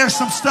to declare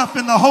some stuff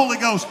in the Holy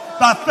Ghost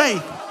by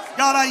faith.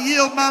 God, I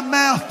yield my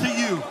mouth to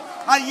you.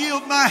 I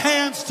yield my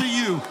hands to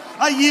you.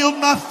 I yield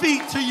my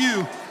feet to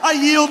you. I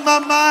yield my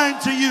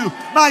mind to you.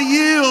 My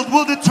yield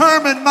will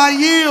determine my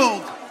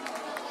yield.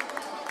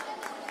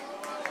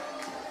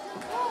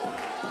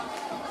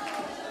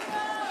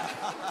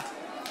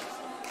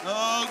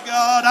 Oh,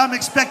 God, I'm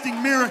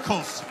expecting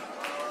miracles.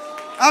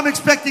 I'm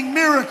expecting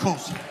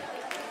miracles.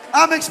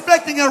 I'm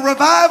expecting a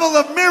revival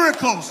of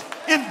miracles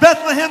in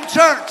Bethlehem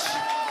Church.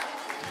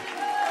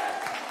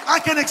 I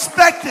can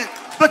expect it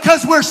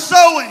because we're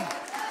sowing.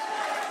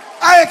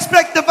 I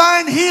expect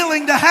divine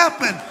healing to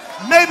happen,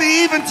 maybe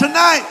even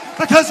tonight,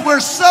 because we're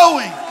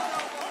sowing.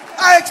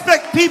 I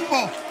expect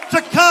people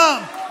to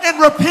come and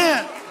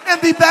repent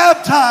and be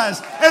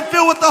baptized and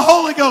filled with the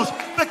Holy Ghost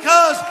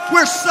because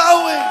we're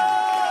sowing.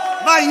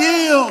 My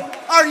yield,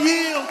 our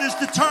yield is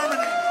determining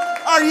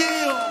our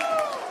yield.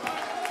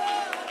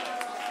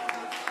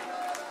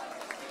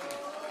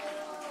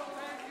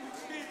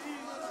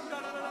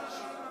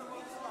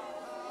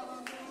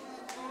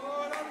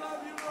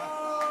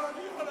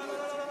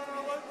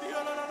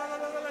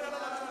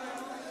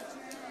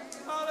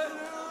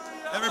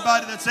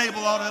 Everybody that's able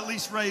ought to at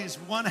least raise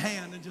one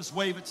hand and just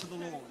wave it to the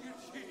Lord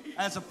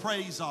as a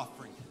praise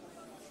offering.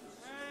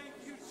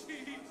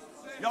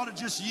 You ought to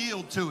just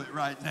yield to it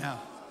right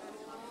now.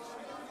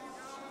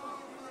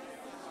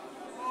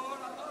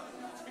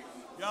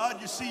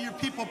 God, you see your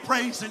people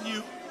praising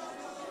you.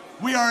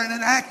 We are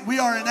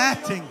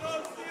enacting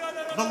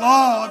the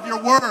law of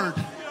your word.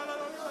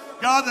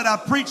 God, that I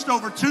preached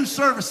over 2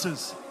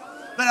 services,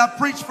 that I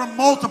preached from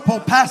multiple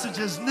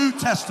passages, New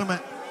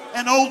Testament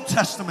and Old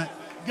Testament.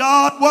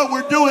 God, what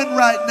we're doing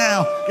right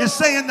now is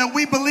saying that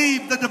we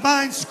believe the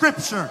divine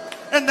scripture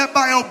and that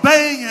by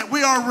obeying it,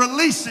 we are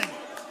releasing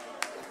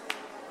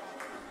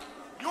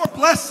your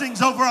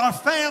blessings over our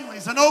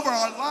families and over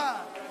our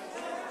lives.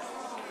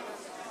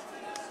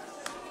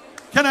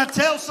 Can I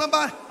tell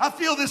somebody? I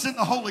feel this in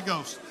the Holy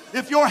Ghost.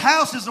 If your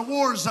house is a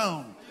war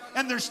zone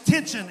and there's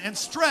tension and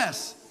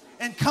stress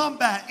and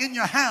combat in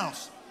your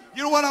house,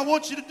 you know what I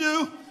want you to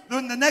do?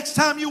 then the next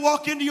time you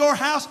walk into your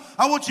house,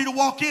 I want you to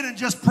walk in and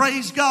just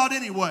praise God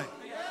anyway.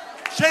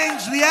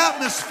 Change the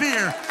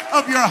atmosphere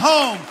of your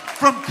home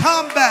from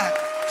combat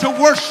to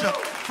worship,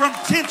 from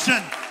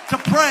tension to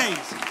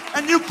praise.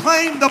 And you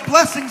claim the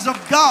blessings of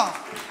God.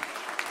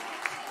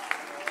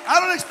 I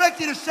don't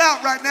expect you to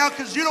shout right now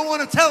because you don't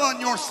want to tell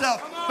on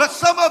yourself. But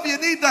some of you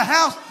need the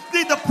house,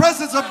 need the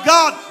presence of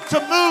God to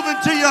move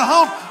into your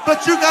home.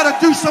 But you got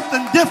to do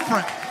something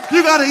different.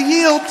 You got to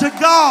yield to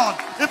God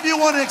if you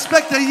want to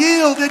expect a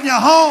yield in your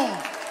home.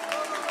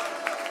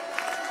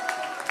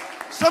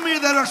 Some of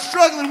you that are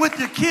struggling with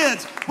your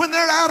kids, when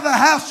they're out of the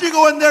house, you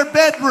go in their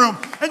bedroom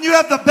and you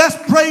have the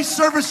best praise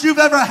service you've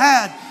ever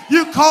had.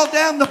 You call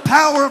down the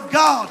power of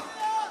God.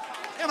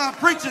 Am I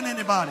preaching to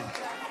anybody?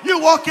 You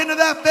walk into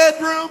that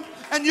bedroom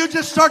and you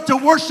just start to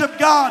worship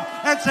God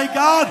and say,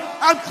 God,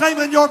 I'm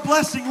claiming your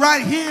blessing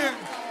right here.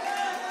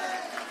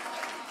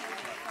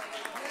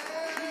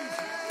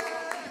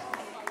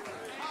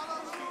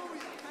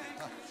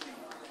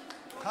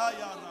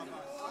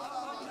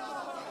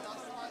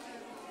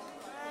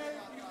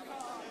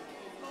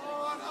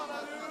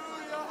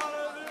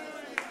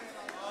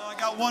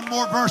 One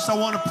more verse I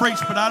want to preach,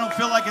 but I don't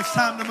feel like it's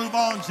time to move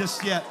on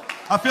just yet.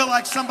 I feel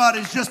like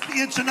somebody's just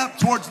inching up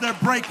towards their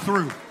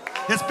breakthrough.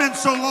 It's been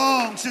so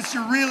long since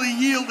you really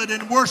yielded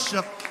in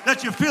worship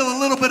that you feel a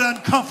little bit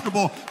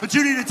uncomfortable, but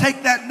you need to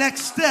take that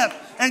next step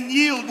and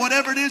yield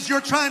whatever it is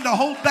you're trying to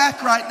hold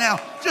back right now.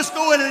 Just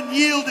go ahead and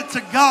yield it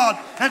to God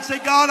and say,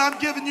 God, I'm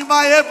giving you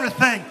my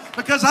everything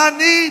because I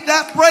need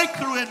that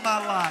breakthrough in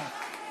my life.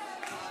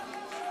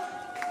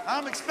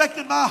 I'm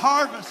expecting my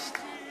harvest.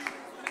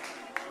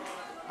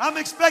 I'm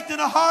expecting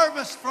a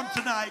harvest from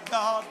tonight,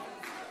 God.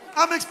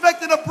 I'm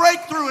expecting a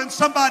breakthrough in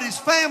somebody's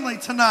family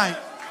tonight.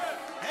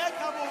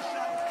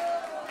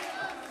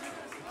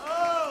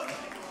 Oh.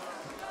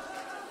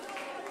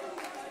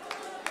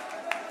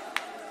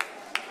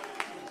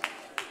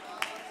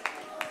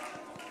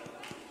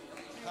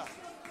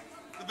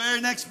 The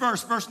very next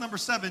verse, verse number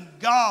 7,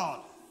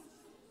 God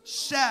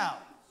shall.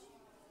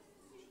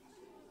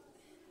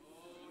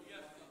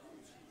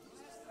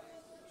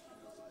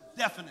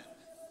 Definite.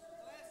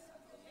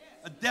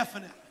 A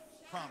definite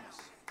promise.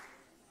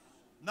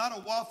 Not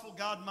a waffle,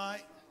 God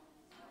might.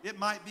 It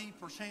might be,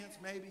 perchance,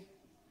 maybe.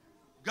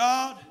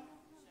 God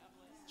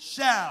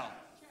shall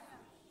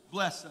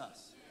bless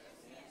us.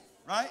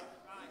 Right?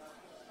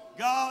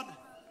 God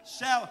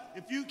shall.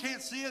 If you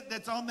can't see it,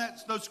 that's on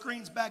those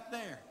screens back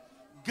there.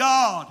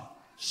 God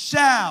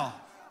shall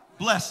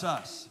bless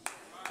us.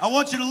 I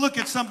want you to look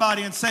at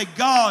somebody and say,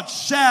 God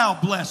shall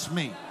bless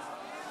me.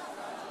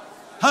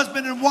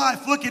 Husband and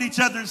wife look at each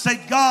other and say,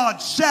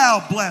 God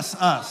shall bless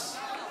us.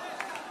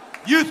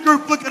 Youth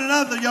group look at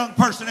another young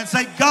person and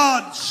say,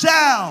 God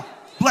shall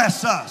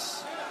bless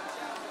us.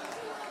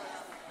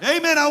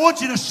 Amen. I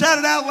want you to shout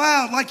it out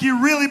loud like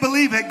you really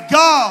believe it.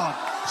 God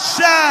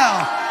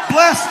shall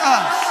bless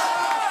us.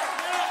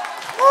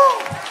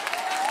 Woo.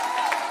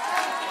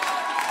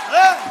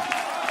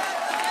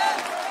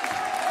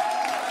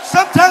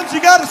 Sometimes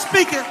you got to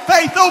speak it,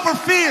 faith over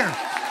fear.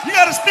 You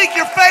got to speak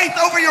your faith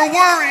over your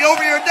worry,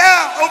 over your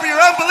doubt, over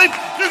your unbelief.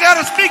 You got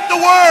to speak the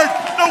word.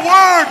 The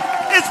word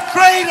is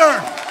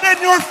greater than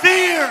your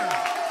fear.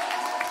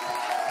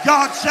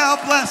 God shall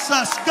bless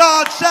us.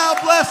 God shall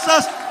bless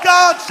us.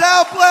 God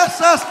shall bless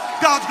us.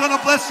 God's going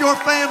to bless your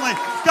family.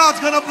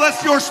 God's going to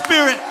bless your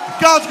spirit.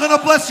 God's going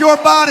to bless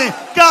your body.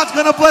 God's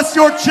going to bless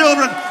your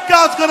children.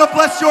 God's going to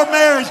bless your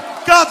marriage.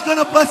 God's going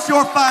to bless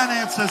your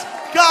finances.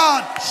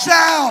 God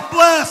shall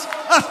bless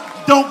us.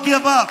 Don't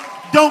give up.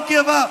 Don't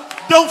give up.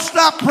 Don't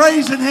stop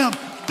praising Him.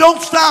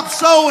 Don't stop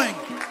sowing.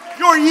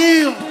 Your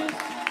yield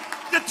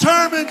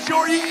determines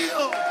your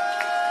yield.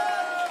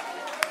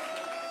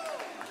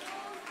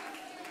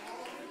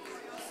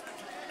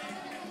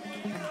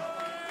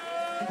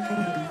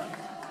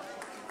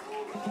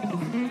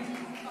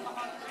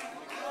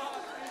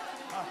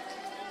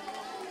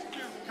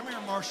 Come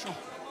here, Marshall.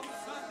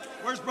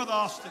 Where's Brother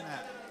Austin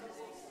at?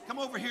 Come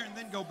over here and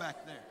then go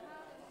back there.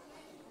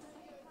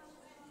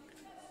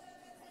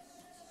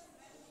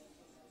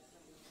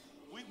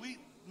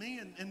 Me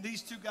and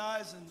these two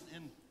guys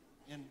and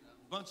a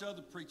bunch of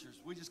other preachers,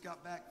 we just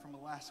got back from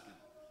Alaska.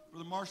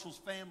 Brother Marshall's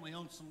family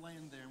owns some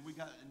land there, and we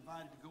got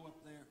invited to go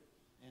up there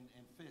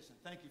and fish. And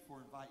thank you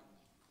for inviting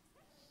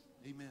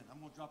me. Amen. I'm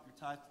going to drop your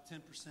tithe to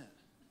 10%.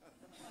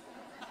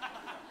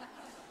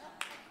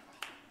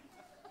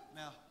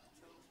 Now,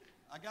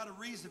 I got a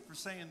reason for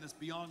saying this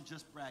beyond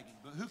just bragging,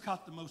 but who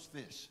caught the most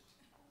fish?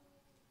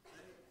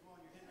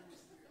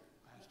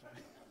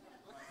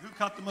 Who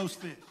caught the most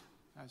fish?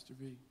 Pastor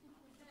B.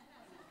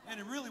 And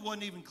it really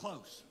wasn't even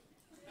close.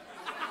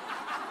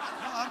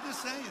 No, I'm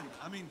just saying.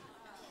 I mean,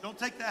 don't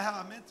take that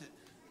how I meant it.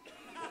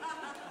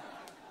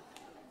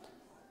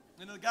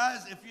 And the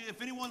guys,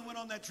 if anyone went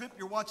on that trip,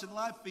 you're watching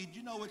live feed,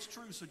 you know it's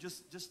true, so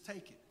just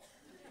take it.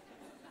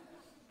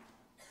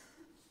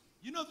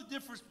 You know the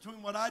difference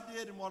between what I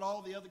did and what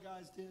all the other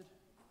guys did?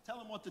 Tell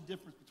them what the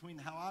difference between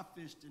how I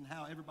fished and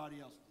how everybody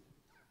else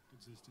did.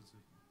 Consistency.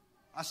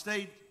 I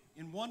stayed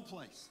in one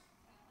place.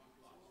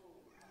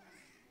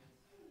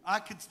 I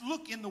could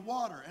look in the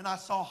water and I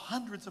saw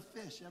hundreds of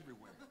fish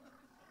everywhere.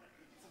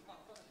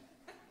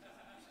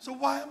 So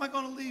why am I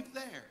going to leave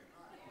there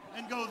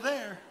and go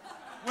there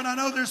when I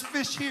know there's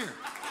fish here?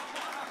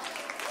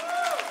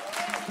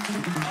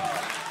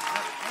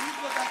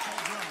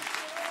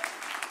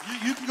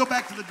 You can go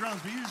back to the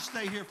drums, but you just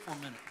stay here for a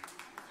minute.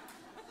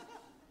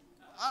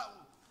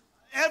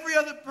 Every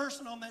other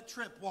person on that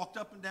trip walked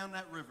up and down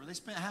that river. They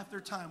spent half their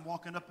time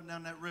walking up and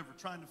down that river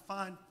trying to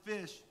find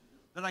fish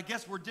that I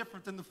guess were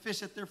different than the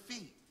fish at their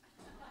feet.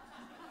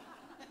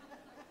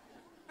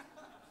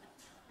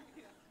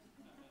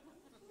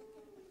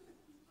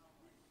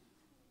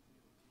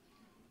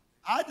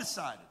 I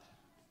decided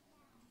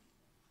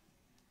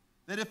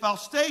that if I'll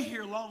stay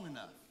here long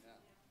enough,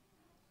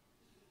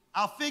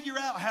 I'll figure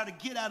out how to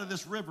get out of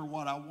this river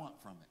what I want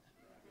from it.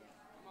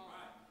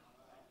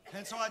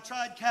 And so I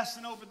tried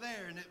casting over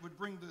there, and it would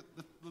bring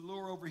the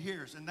lure over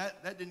here. And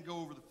that didn't go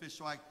over the fish,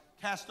 so I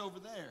cast over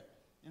there,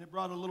 and it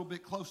brought it a little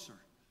bit closer.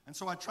 And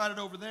so I tried it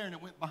over there, and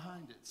it went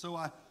behind it. So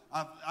I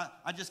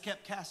just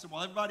kept casting.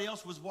 While everybody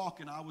else was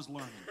walking, I was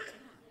learning.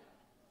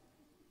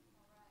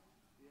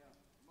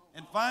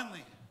 And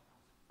finally,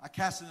 I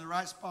cast it in the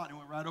right spot, and it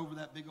went right over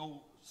that big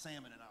old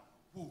salmon, and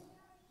whoo.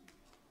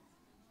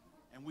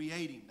 And we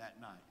ate him that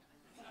night.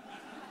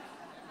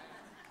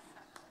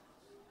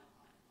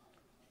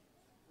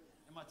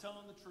 Am I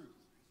telling the truth?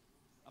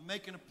 I'm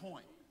making a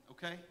point,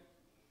 okay?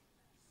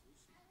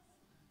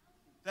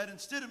 That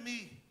instead of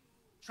me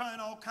trying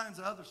all kinds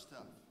of other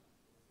stuff,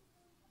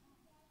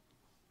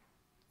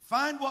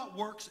 find what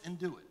works and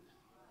do it.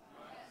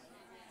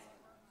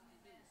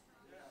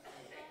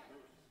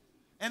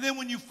 And then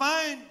when you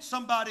find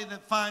somebody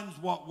that finds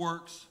what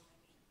works,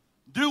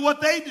 do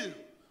what they do.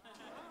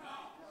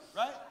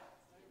 Right?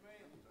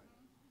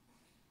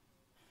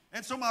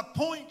 And so my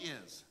point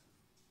is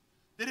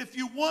that if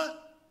you want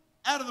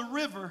out of the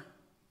river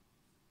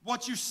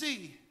what you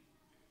see,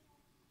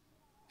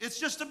 it's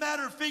just a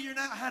matter of figuring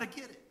out how to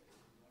get it.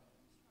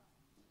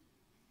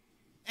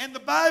 And the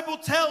Bible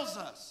tells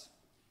us,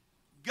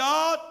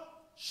 God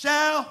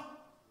shall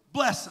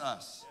bless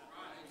us.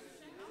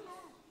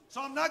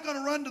 So I'm not going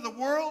to run to the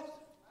world.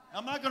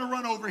 I'm not going to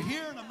run over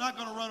here, and I'm not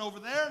going to run over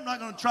there. I'm not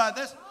going to try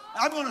this.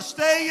 I'm going to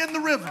stay in the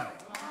river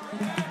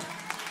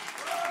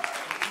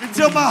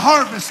until my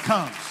harvest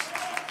comes.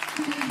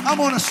 I'm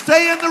going to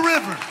stay in the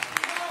river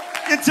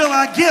until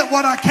I get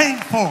what I came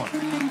for.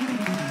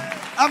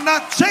 I'm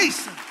not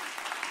chasing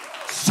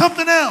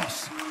something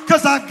else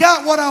because I've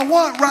got what I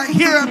want right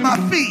here at my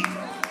feet.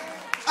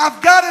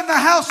 I've got in the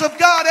house of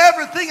God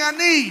everything I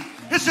need.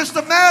 It's just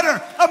a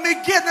matter of me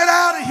getting it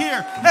out of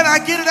here. And I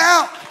get it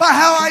out by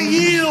how I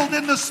yield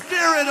in the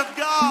Spirit of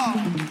God.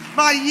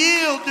 My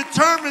yield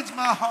determines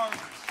my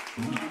harvest.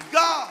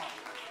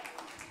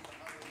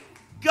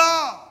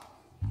 God,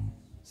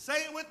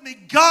 say it with me,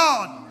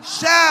 God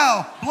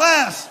shall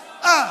bless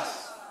us.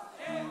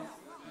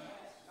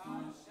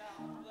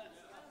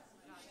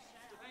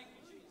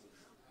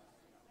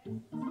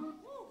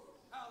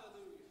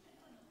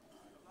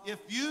 If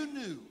you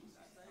knew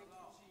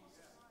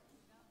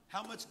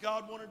how much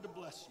God wanted to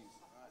bless you,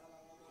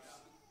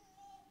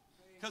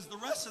 because the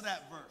rest of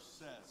that verse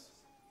says,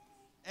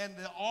 and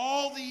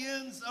all the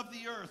ends of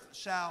the earth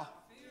shall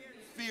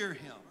fear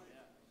him.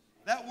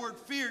 That word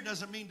fear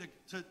doesn't mean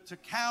to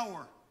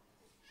cower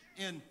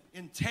in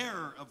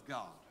terror of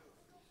God.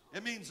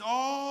 It means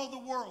all the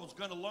world's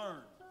going to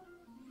learn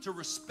to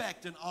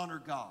respect and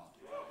honor God.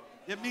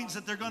 It means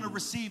that they're going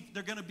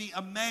to be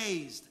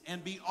amazed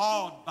and be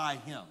awed by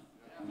him.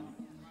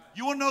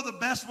 You want to know the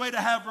best way to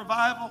have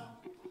revival?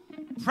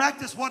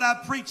 Practice what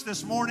I preached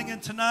this morning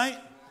and tonight,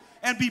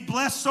 and be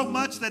blessed so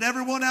much that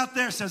everyone out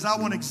there says, I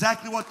want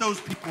exactly what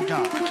those people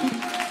got.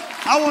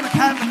 I want to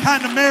have the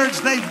kind of marriage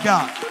they've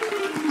got.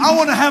 I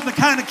want to have the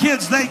kind of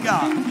kids they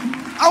got.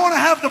 I want to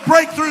have the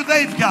breakthrough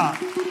they've got.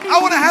 I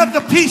want to have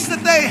the peace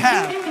that they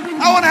have.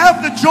 I want to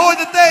have the joy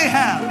that they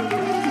have.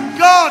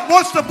 God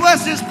wants to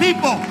bless his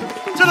people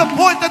to the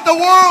point that the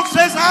world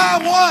says,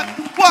 I want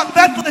what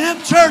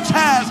Bethlehem Church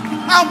has.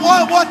 I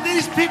want what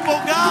these people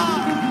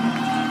got.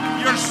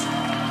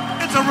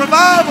 It's a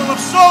revival of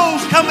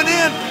souls coming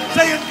in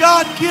saying,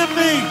 God, give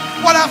me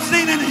what I've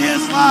seen in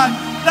his life.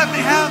 Let me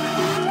have it.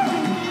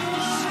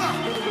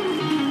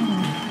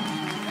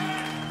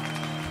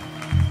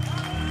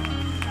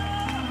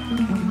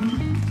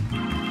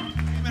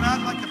 Amen.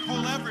 I'd like to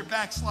pull every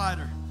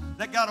backslider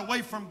that got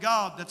away from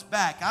God that's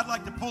back. I'd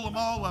like to pull them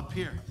all up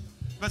here.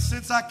 But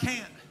since I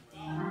can't,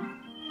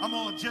 I'm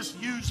going to just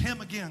use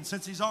him again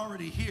since he's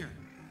already here.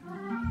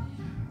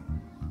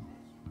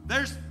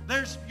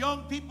 There's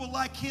young people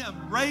like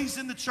him, raised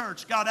in the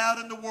church, got out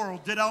in the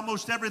world, did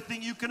almost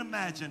everything you can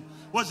imagine,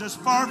 was as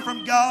far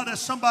from God as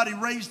somebody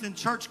raised in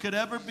church could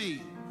ever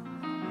be.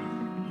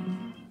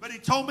 But he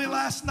told me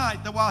last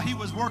night that while he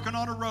was working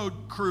on a road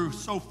crew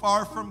so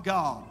far from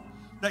God,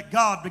 that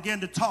God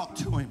began to talk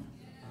to him.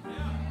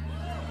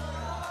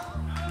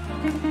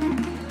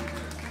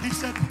 He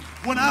said,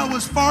 when I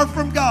was far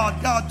from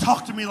God, God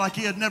talked to me like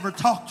he had never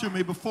talked to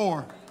me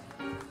before.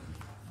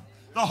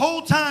 The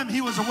whole time he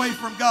was away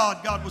from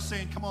God, God was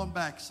saying, come on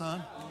back,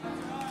 son.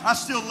 I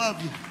still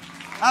love you.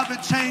 I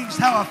haven't changed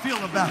how I feel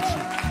about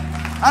you.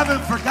 I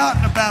haven't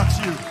forgotten about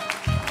you.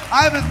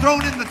 I haven't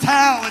thrown in the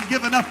towel and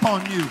given up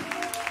on you.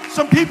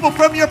 Some people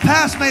from your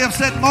past may have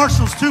said,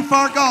 Marshall's too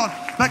far gone.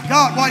 But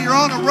God, while you're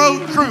on a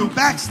road crew,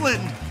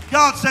 backslidden,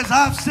 God says,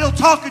 I'm still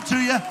talking to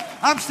you.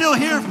 I'm still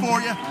here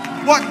for you.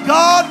 What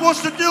God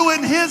wants to do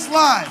in his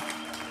life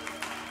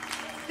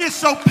is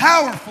so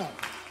powerful.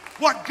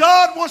 What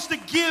God wants to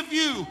give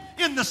you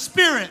in the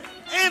spirit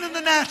and in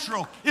the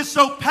natural is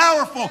so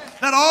powerful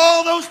that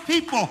all those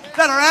people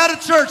that are out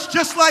of church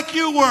just like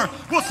you were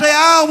will say,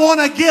 I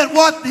want to get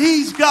what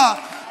he's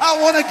got.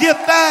 I want to get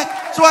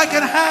back so I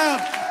can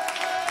have.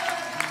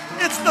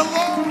 It's the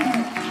Lord.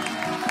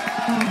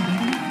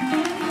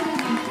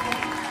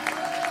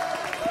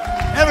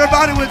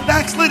 Everybody with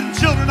backslidden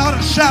children ought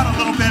to shout a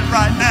little bit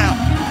right now.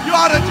 You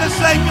ought to just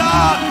say,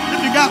 God, if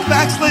you got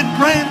backslidden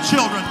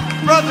grandchildren,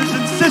 brothers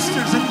and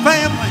sisters and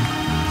family,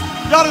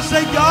 you ought to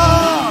say,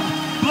 God,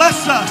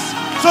 bless us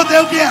so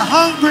they'll get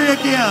hungry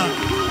again.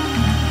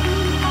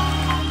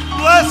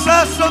 Bless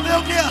us so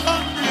they'll get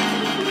hungry.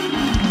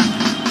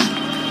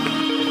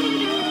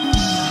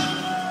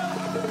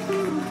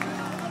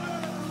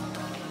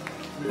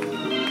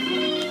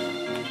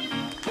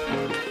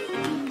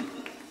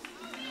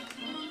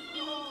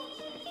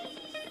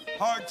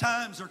 Hard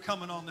times are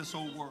coming on this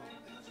old world.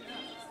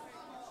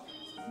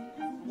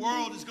 The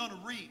world is going to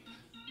reap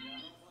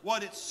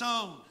what it's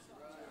sown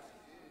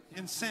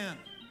in sin.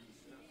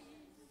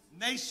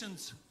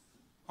 Nations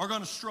are going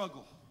to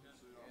struggle.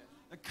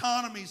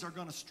 Economies are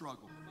going to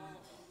struggle.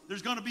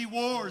 There's going to be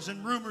wars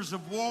and rumors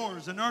of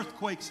wars and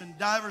earthquakes in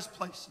diverse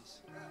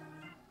places.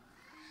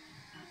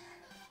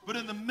 But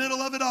in the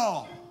middle of it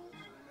all,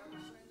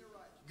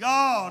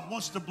 God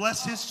wants to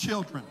bless his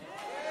children.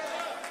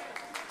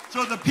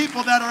 So the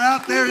people that are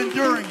out there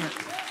enduring it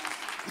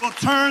will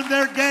turn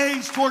their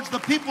gaze towards the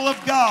people of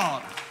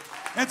God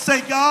and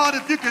say, God,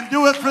 if you can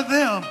do it for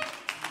them,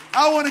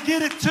 I want to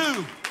get it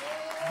too.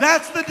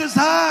 That's the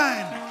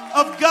design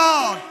of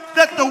God,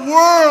 that the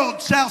world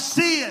shall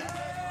see it.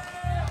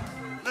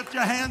 Lift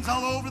your hands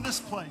all over this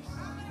place.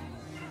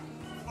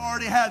 We've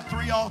already had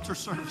 3 altar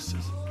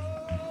services.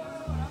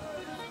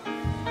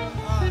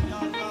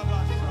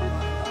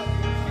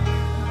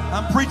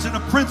 I'm preaching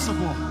a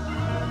principle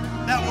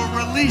that will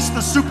release the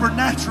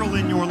supernatural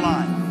in your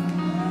life.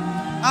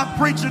 I'm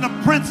preaching a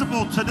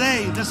principle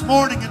today, this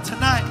morning, and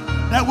tonight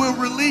that will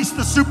release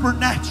the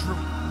supernatural.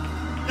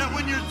 That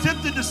when you're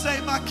tempted to say,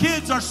 my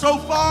kids are so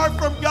far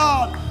from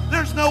God,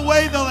 there's no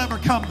way they'll ever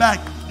come back.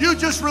 You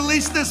just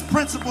release this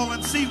principle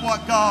and see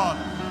what God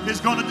is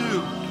going to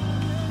do.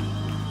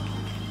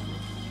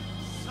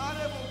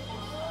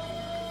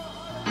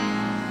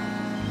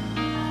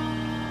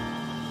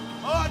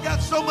 Oh, I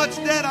got so much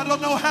debt, I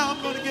don't know how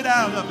I'm going to get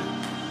out of it.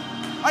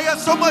 I got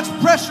so much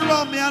pressure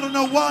on me, I don't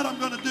know what I'm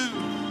going to do.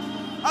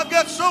 I've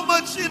got so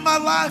much in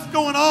my life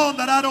going on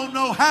that I don't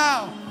know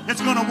how it's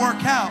going to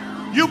work out.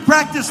 You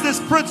practice this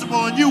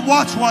principle and you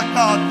watch what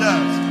God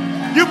does.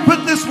 You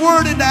put this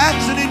word into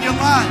action in your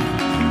life.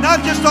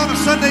 Not just on a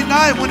Sunday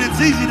night when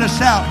it's easy to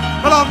shout,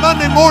 but on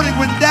Monday morning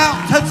when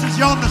doubt touches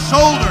you on the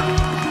shoulder.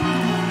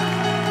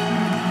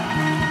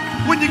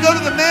 When you go to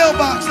the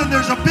mailbox and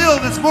there's a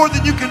bill that's more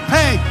than you can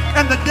pay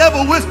and the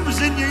devil whispers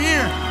in your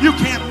ear, you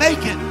can't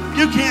make it.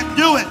 You can't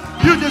do it.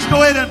 You just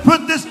go ahead and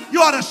put this. You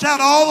ought to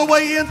shout all the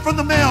way in from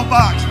the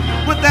mailbox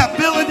with that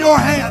bill in your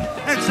hand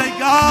and say,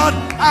 God,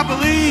 I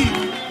believe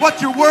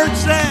what your word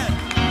said.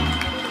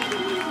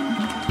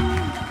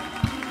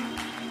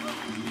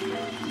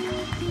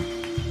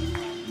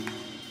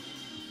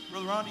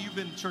 Brother Ronnie, you've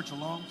been in church a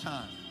long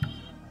time,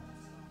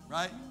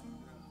 right?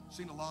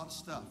 Seen a lot of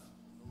stuff.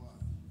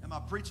 Am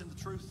I preaching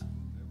the truth?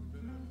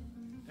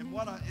 And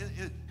what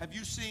have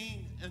you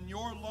seen in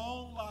your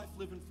long life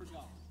living for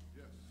God?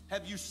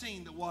 Have you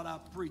seen that what I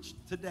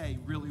preached today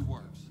really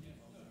works?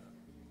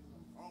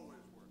 Always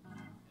works.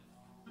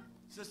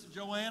 Sister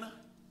Joanna,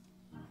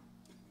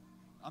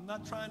 I'm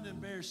not trying to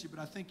embarrass you, but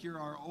I think you're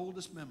our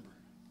oldest member.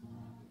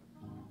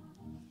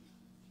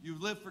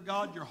 You've lived for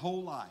God your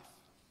whole life.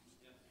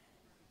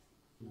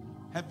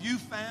 Have you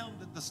found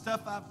that the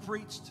stuff I've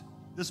preached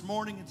this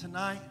morning and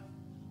tonight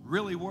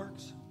really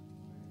works?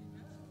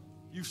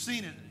 You've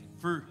seen it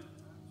for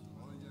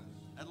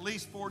at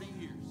least 40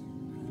 years.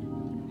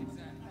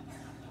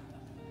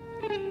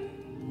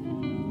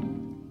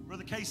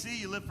 Brother KC,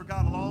 you lived for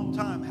God a long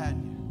time,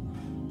 hadn't you?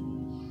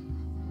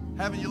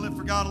 Haven't you lived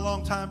for God a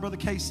long time, Brother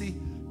KC?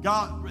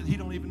 God, he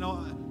don't even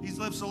know. He's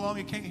lived so long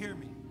he can't hear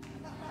me.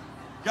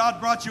 God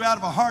brought you out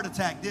of a heart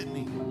attack, didn't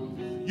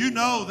he? You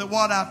know that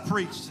what I've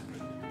preached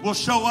will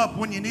show up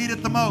when you need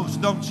it the most,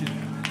 don't you?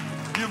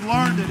 You've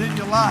learned it in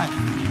your life.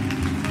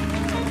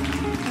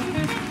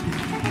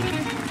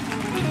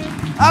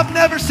 I've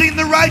never seen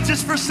the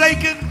righteous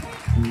forsaken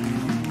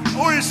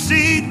or his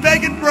seed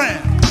begging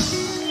bread.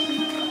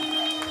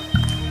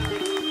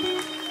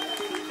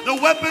 The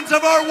weapons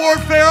of our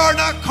warfare are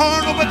not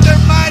carnal, but they're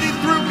mighty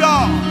through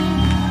God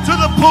to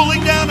the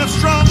pulling down of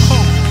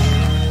strongholds.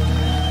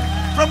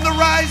 from the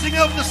rising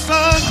of the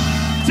sun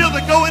till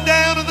the going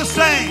down of the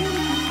same.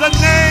 The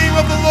name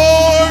of the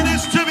Lord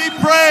is to be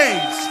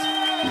praised.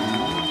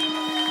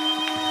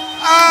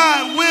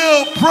 I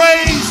will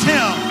praise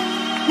him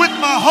with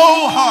my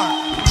whole heart.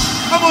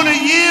 I'm going to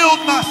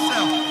yield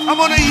myself. I'm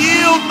going to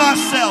yield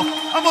myself.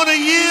 I'm going to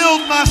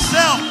yield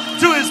myself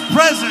to his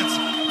presence,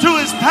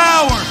 to his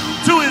power,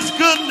 to his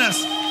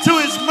goodness, to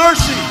his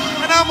mercy.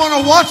 And I'm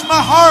going to watch my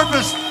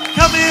harvest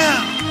come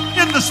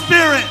in the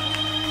Spirit.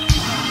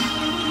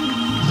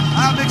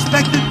 I'm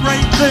expecting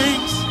great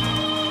things.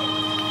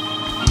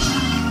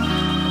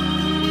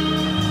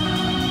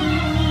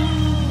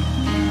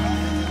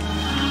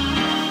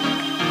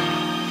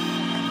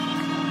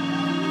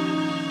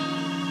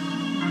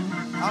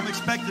 I'm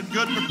expecting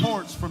good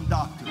reports from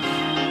doctors.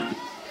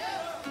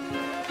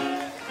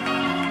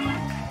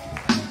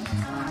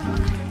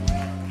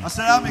 I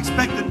said, I'm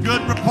expecting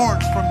good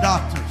reports from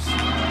doctors.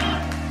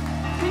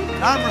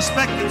 I'm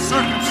respecting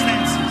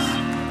circumstances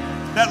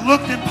that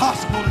looked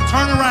impossible to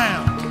turn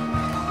around.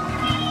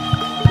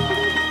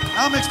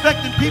 I'm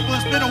expecting people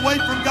that's been away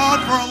from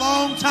God for a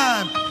long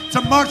time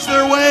to march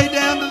their way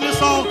down to this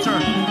altar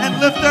and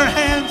lift their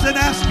hands and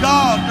ask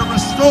God to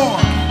restore.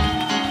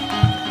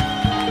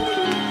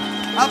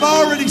 I've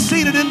already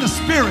seen it in the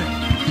Spirit.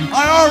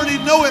 I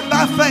already know it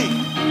by faith.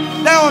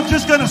 Now I'm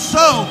just going to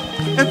sow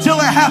until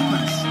it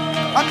happens.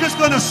 I'm just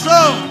going to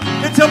sow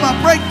until my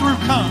breakthrough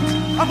comes.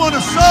 I'm going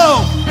to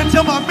sow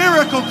until my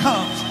miracle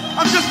comes.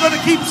 I'm just going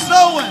to keep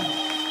sowing.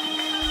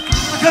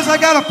 Because I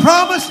got a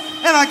promise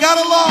and I got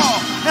a law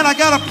and I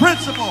got a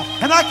principle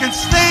and I can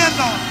stand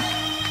on it.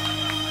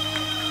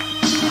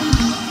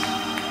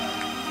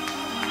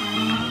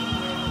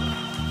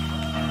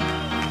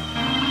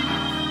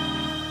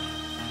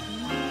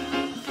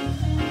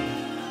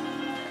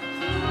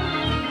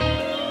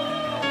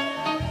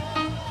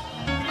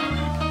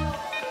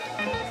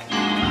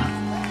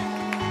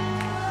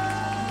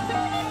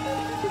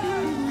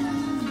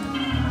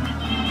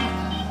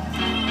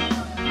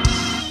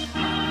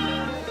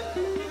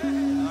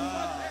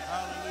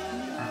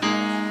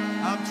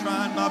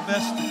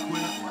 Best to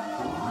quit.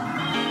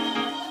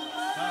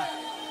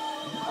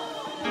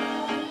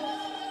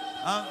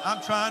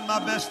 I'm trying my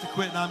best to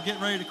quit, and I'm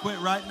getting ready to quit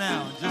right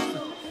now.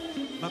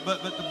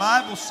 But the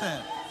Bible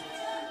said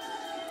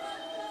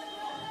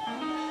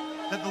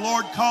that the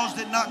Lord caused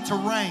it not to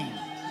rain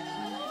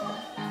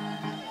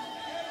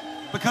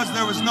because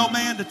there was no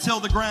man to till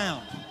the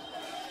ground.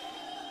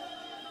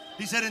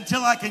 He said,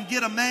 until I can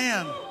get a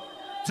man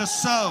to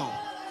sow,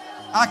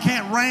 I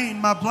can't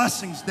rain my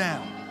blessings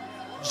down.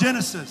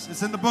 Genesis,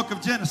 it's in the book of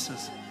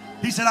Genesis.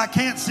 He said, I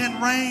can't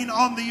send rain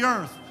on the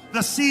earth.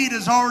 The seed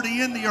is already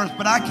in the earth,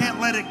 but I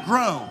can't let it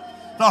grow.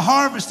 The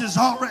harvest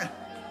is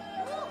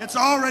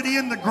already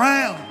in the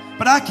ground,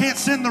 but I can't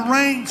send the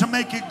rain to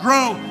make it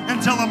grow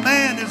until a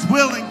man is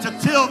willing to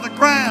till the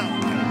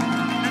ground.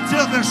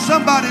 Until there's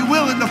somebody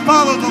willing to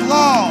follow the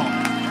law.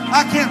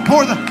 I can't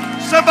pour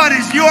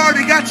you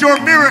already got your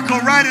miracle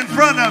right in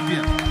front of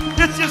you.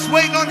 It's just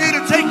waiting on you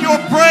to take your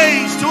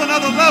praise to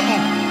another level.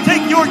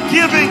 Take your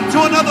giving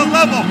to another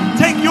level.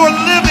 Take your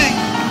living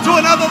to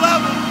another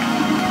level.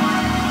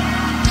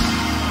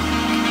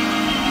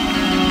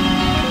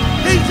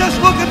 He's just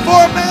looking for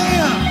a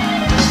man.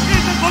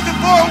 He's just looking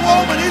for a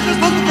woman. He's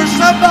just looking for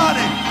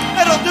somebody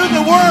that'll do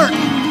the work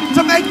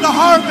to make the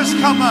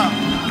harvest come up.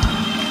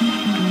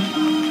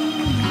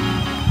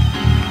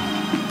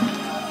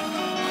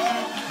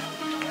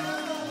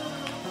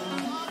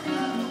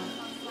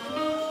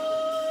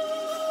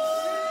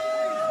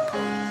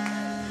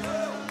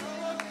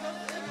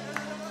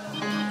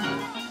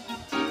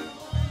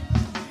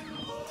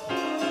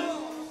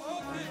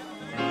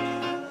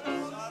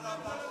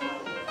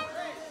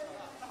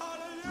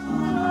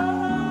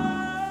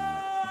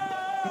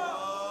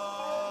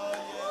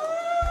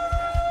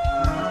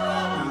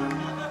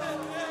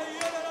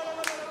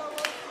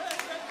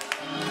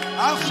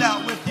 I'll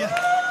shout with you.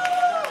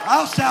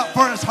 I'll shout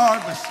for his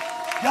harvest.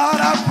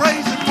 God, I'm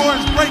praising for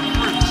his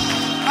breakthrough.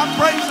 I'm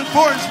praising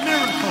for his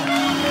miracle.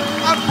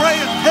 I'm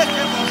praying.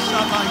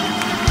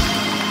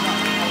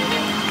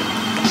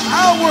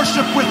 I'll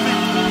worship with him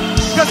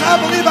because I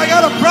believe I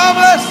got a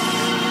promise.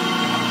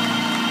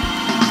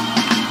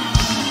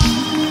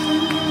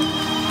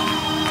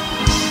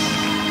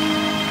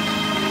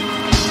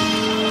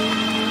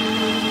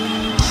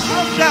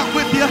 I'll shout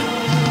with you.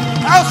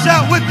 I'll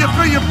shout with you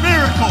for your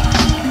miracle.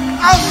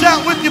 I'll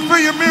shout with you for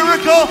your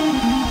miracle.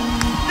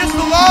 It's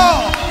the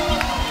law.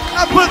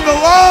 I put the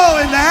law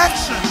into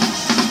action.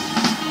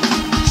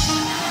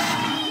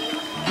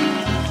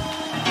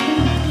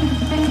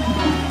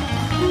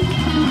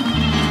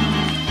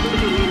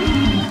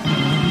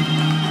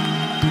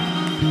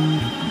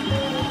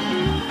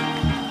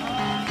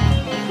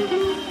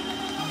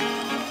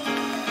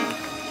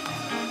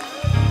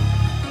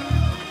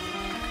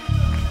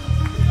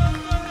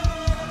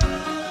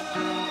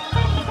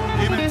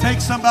 Take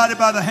somebody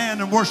by the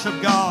hand and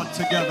worship God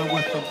together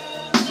with them.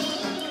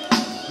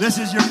 This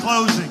is your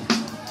closing.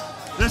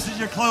 This is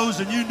your close,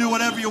 and you do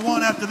whatever you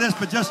want after this,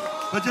 but just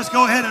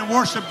go ahead and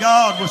worship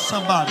God with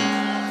somebody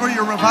for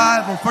your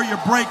revival, for your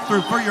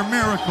breakthrough, for your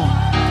miracle.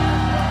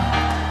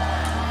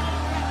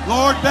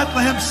 Lord,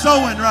 Bethlehem's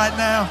sowing right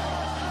now.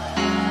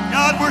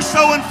 God, we're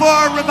sowing for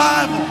our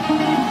revival.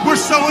 We're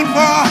sowing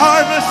for our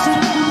harvest.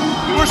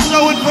 We're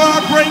sowing for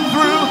our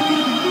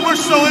breakthrough. We're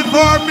sowing for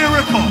our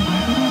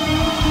miracle.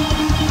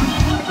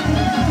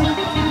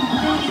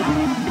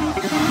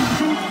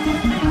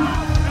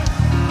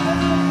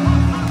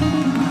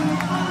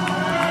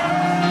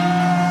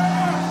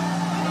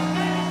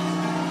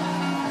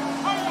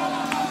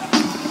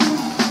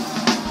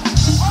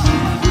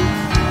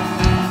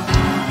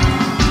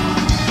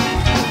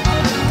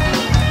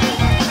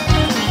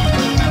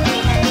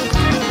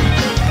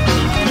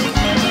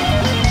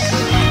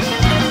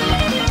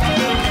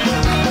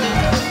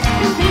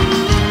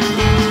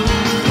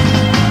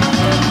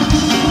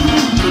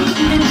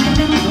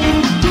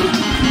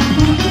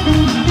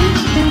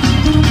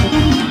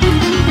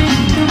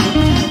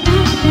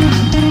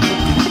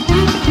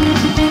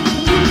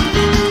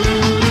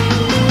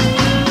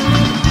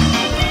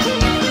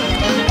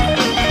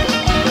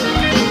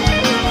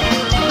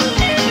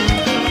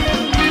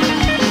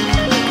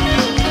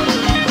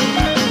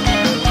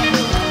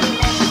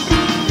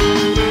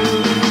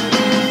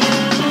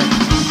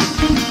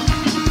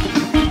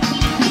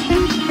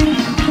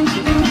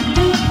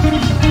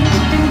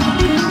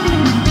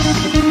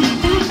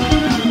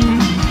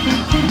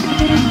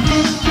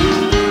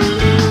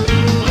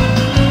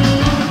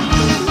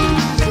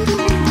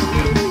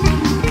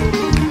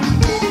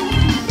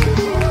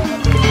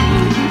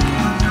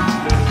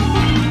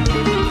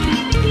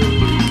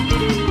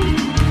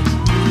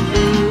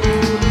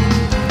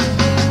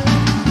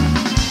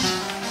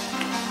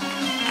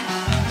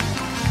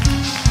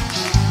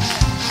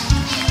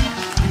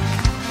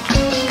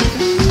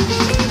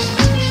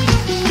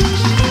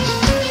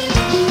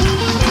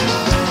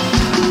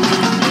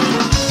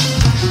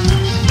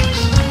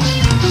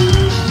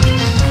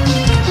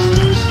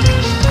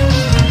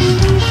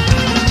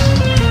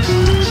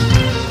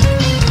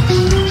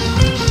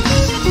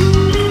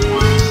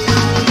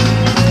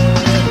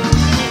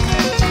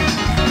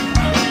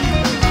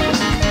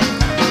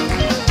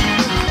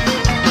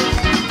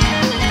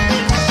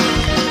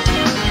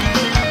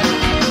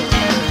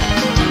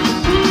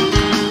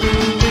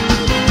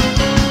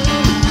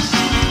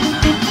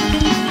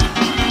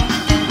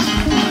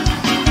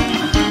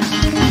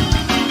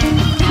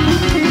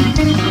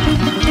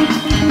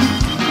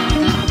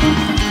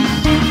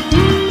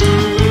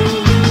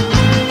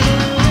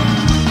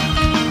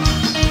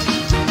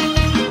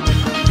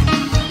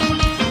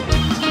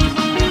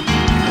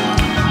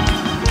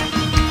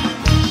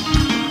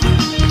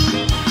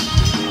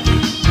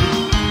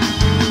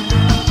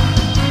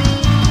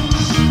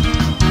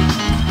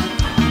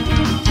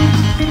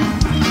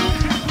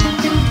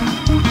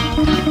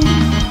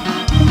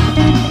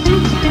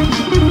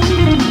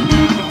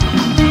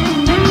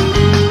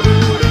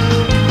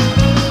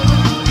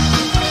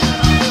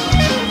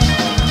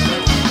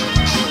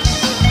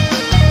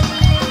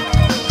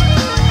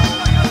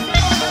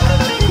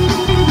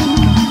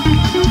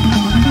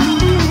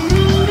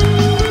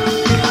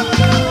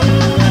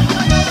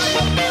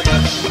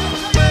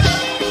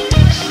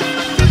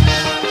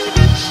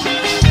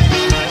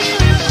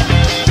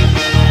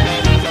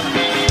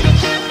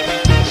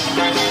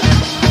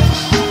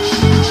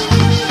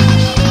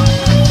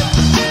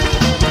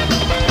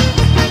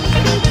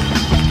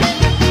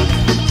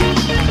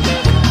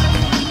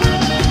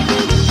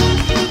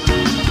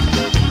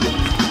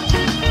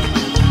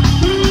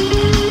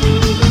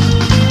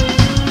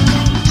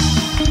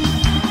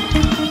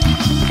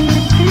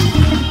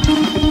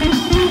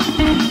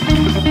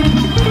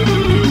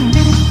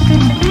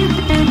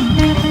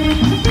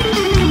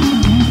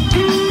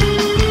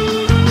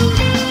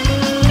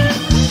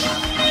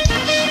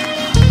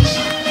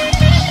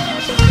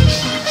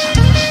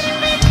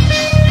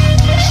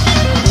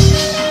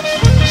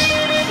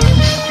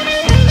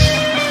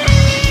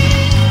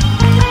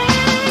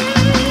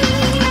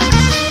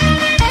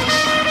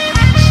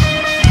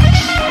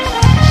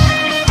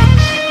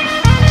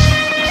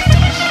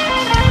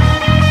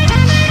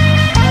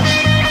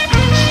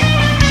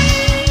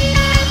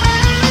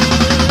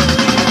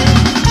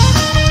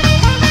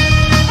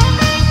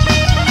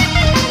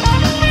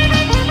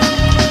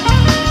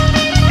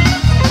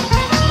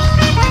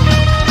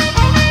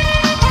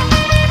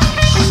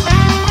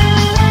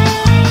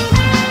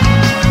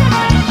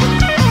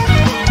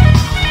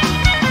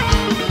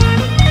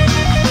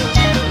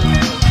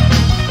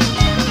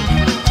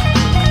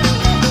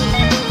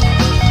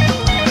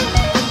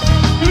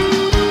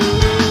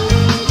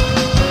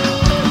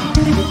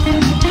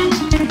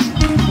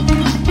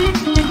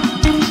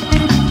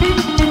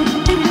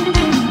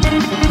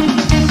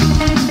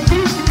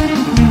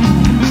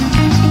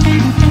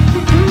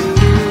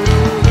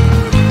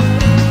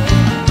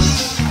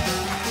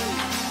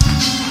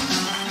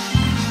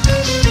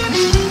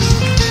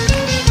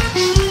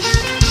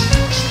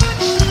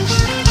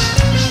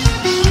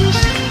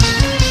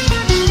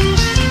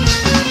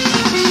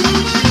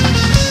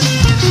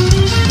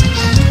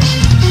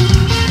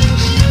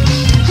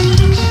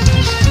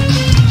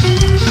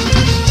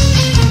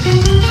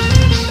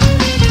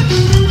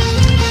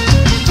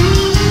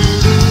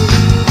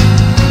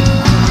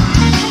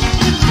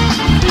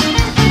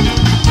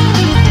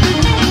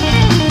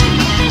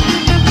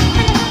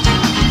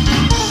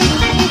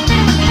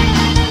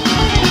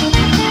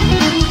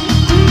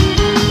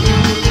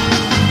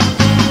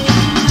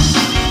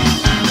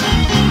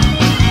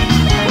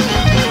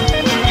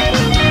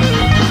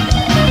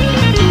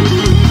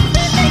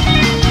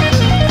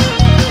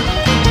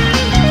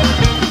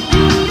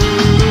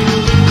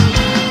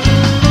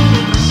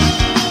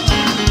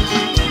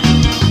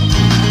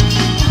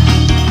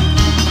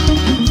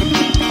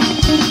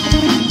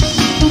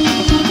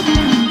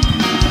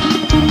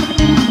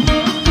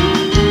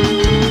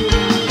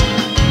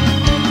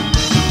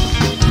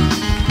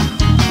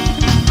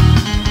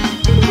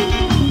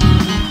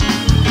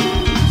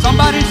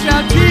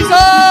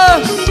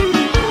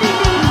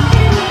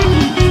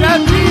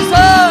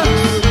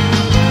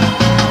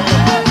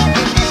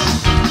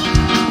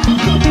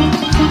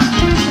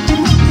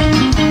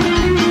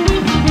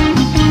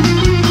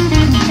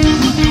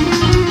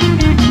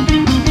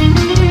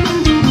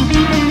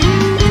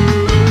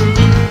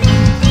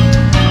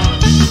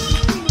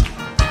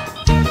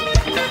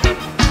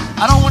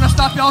 I don't want to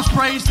stop y'all's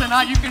praise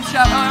tonight. You can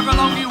shout however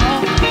long you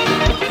want.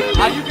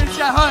 You can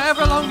shout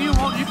however long you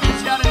want. You can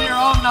shout in here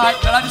all night.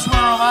 But I just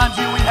want to remind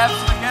you, we have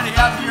spaghetti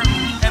out here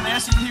in the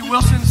S&P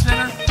Wilson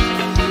Center.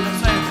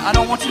 I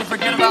don't want you to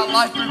forget about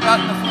Life Group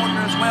out in the foyer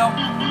as well.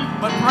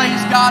 But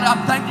praise God,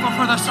 I'm thankful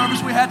for the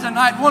service we had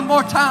tonight. One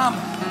more time,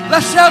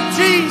 let's shout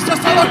Jesus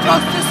all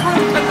across this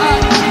room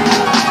tonight.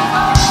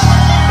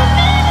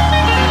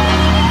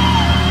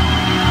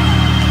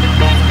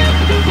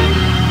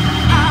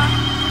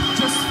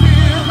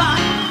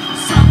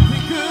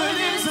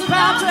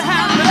 About to happen.